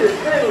cutest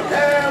little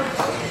town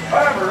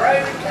of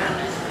Raven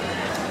County.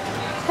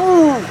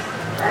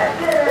 That's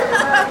it,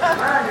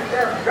 find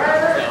yourself a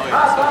trailer,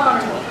 hop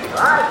on and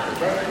ride the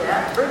baby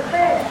out for the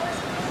bed.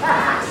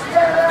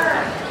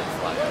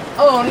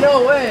 Oh,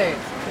 no way!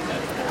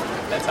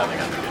 That's how they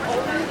got the good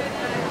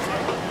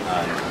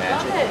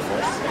magic.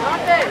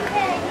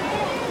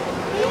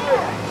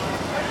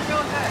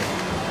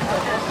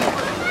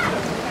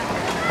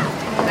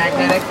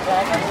 Magnetic?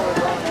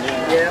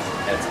 Yeah.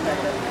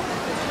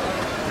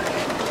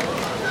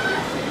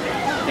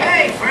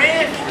 Hey,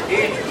 friends,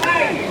 it's me.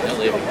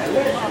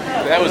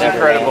 That was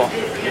incredible.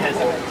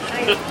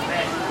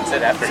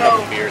 Said after a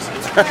couple beers. So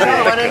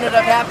what ended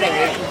up happening?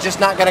 You're just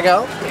not gonna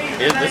go?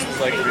 This was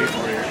like 3 or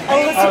 4 years. Oh,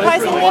 it was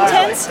surprisingly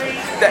intense?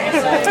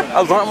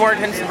 A lot more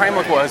intense than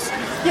Heimlich was.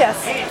 Yes.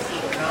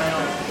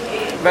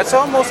 That's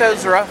almost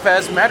as rough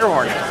as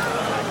Matterhorn. Yeah.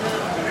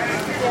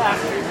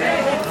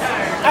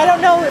 I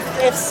don't know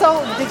if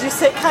so. Did you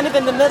sit kind of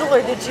in the middle,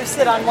 or did you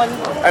sit on one?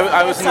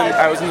 I was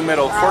in the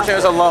middle. Fortunately, I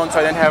was alone, so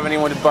I didn't have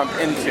anyone to bump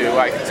into.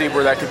 I could see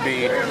where that could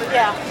be.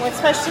 Yeah, well,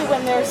 especially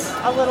when there's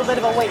a little bit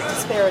of a weight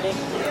disparity.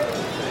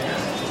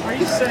 Are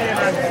you saying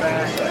I'm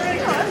fat?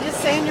 I'm just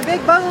saying you're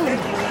big boned.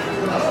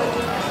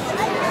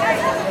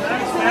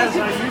 As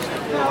I used to.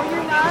 No,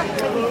 you're not.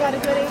 But you've got a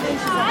good 8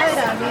 inches of height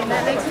on me, and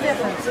that makes a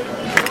difference.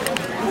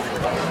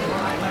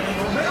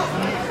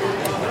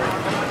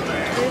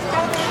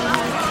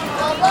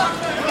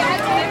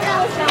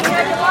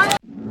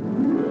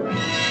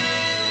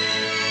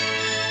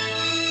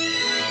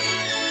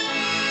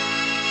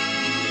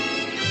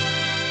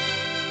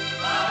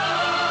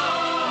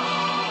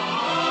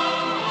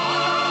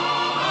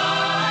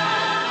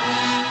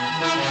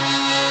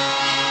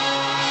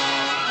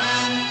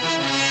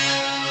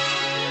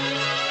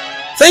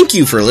 Thank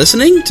you for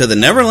listening to the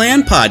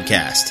Neverland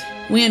Podcast.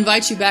 We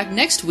invite you back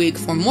next week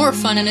for more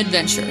fun and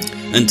adventure.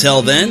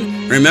 Until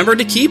then, remember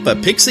to keep a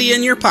pixie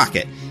in your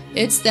pocket.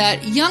 It's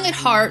that young at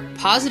heart,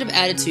 positive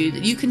attitude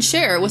that you can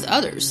share with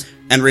others.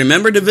 And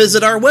remember to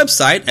visit our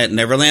website at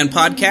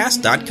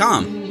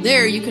neverlandpodcast.com.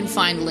 There you can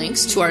find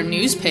links to our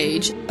news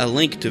page, a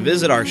link to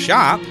visit our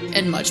shop,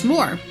 and much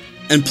more.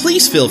 And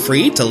please feel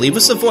free to leave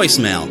us a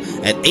voicemail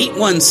at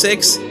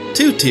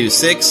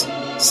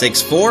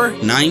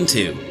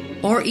 816-226-6492.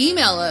 Or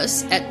email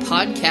us at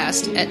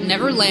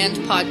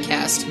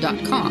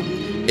podcast@neverlandpodcast.com.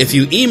 If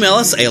you email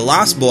us a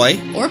Lost Boy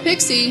or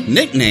Pixie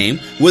nickname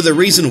with a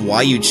reason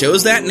why you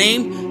chose that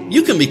name,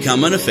 you can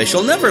become an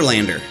official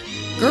Neverlander.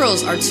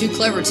 Girls are too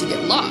clever to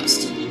get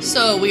lost,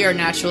 so we are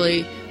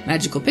naturally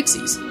magical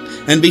pixies.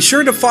 And be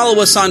sure to follow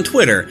us on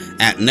Twitter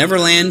at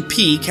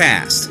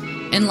NeverlandPcast.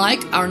 And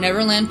like our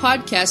Neverland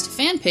Podcast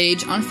fan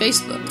page on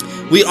Facebook.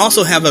 We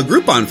also have a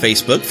group on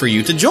Facebook for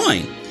you to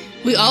join.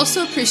 We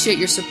also appreciate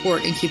your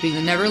support in keeping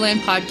the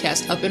Neverland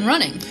Podcast up and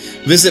running.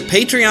 Visit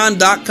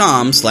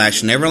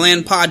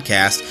patreon.com/Neverland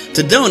Podcast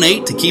to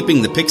donate to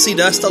keeping the pixie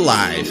dust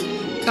alive.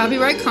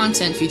 Copyright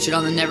content featured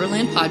on the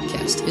Neverland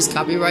Podcast is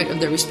copyright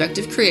of their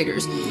respective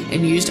creators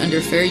and used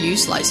under fair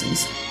use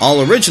license.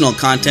 All original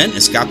content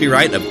is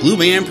copyright of Blue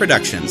Man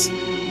Productions.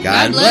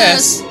 God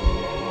bless.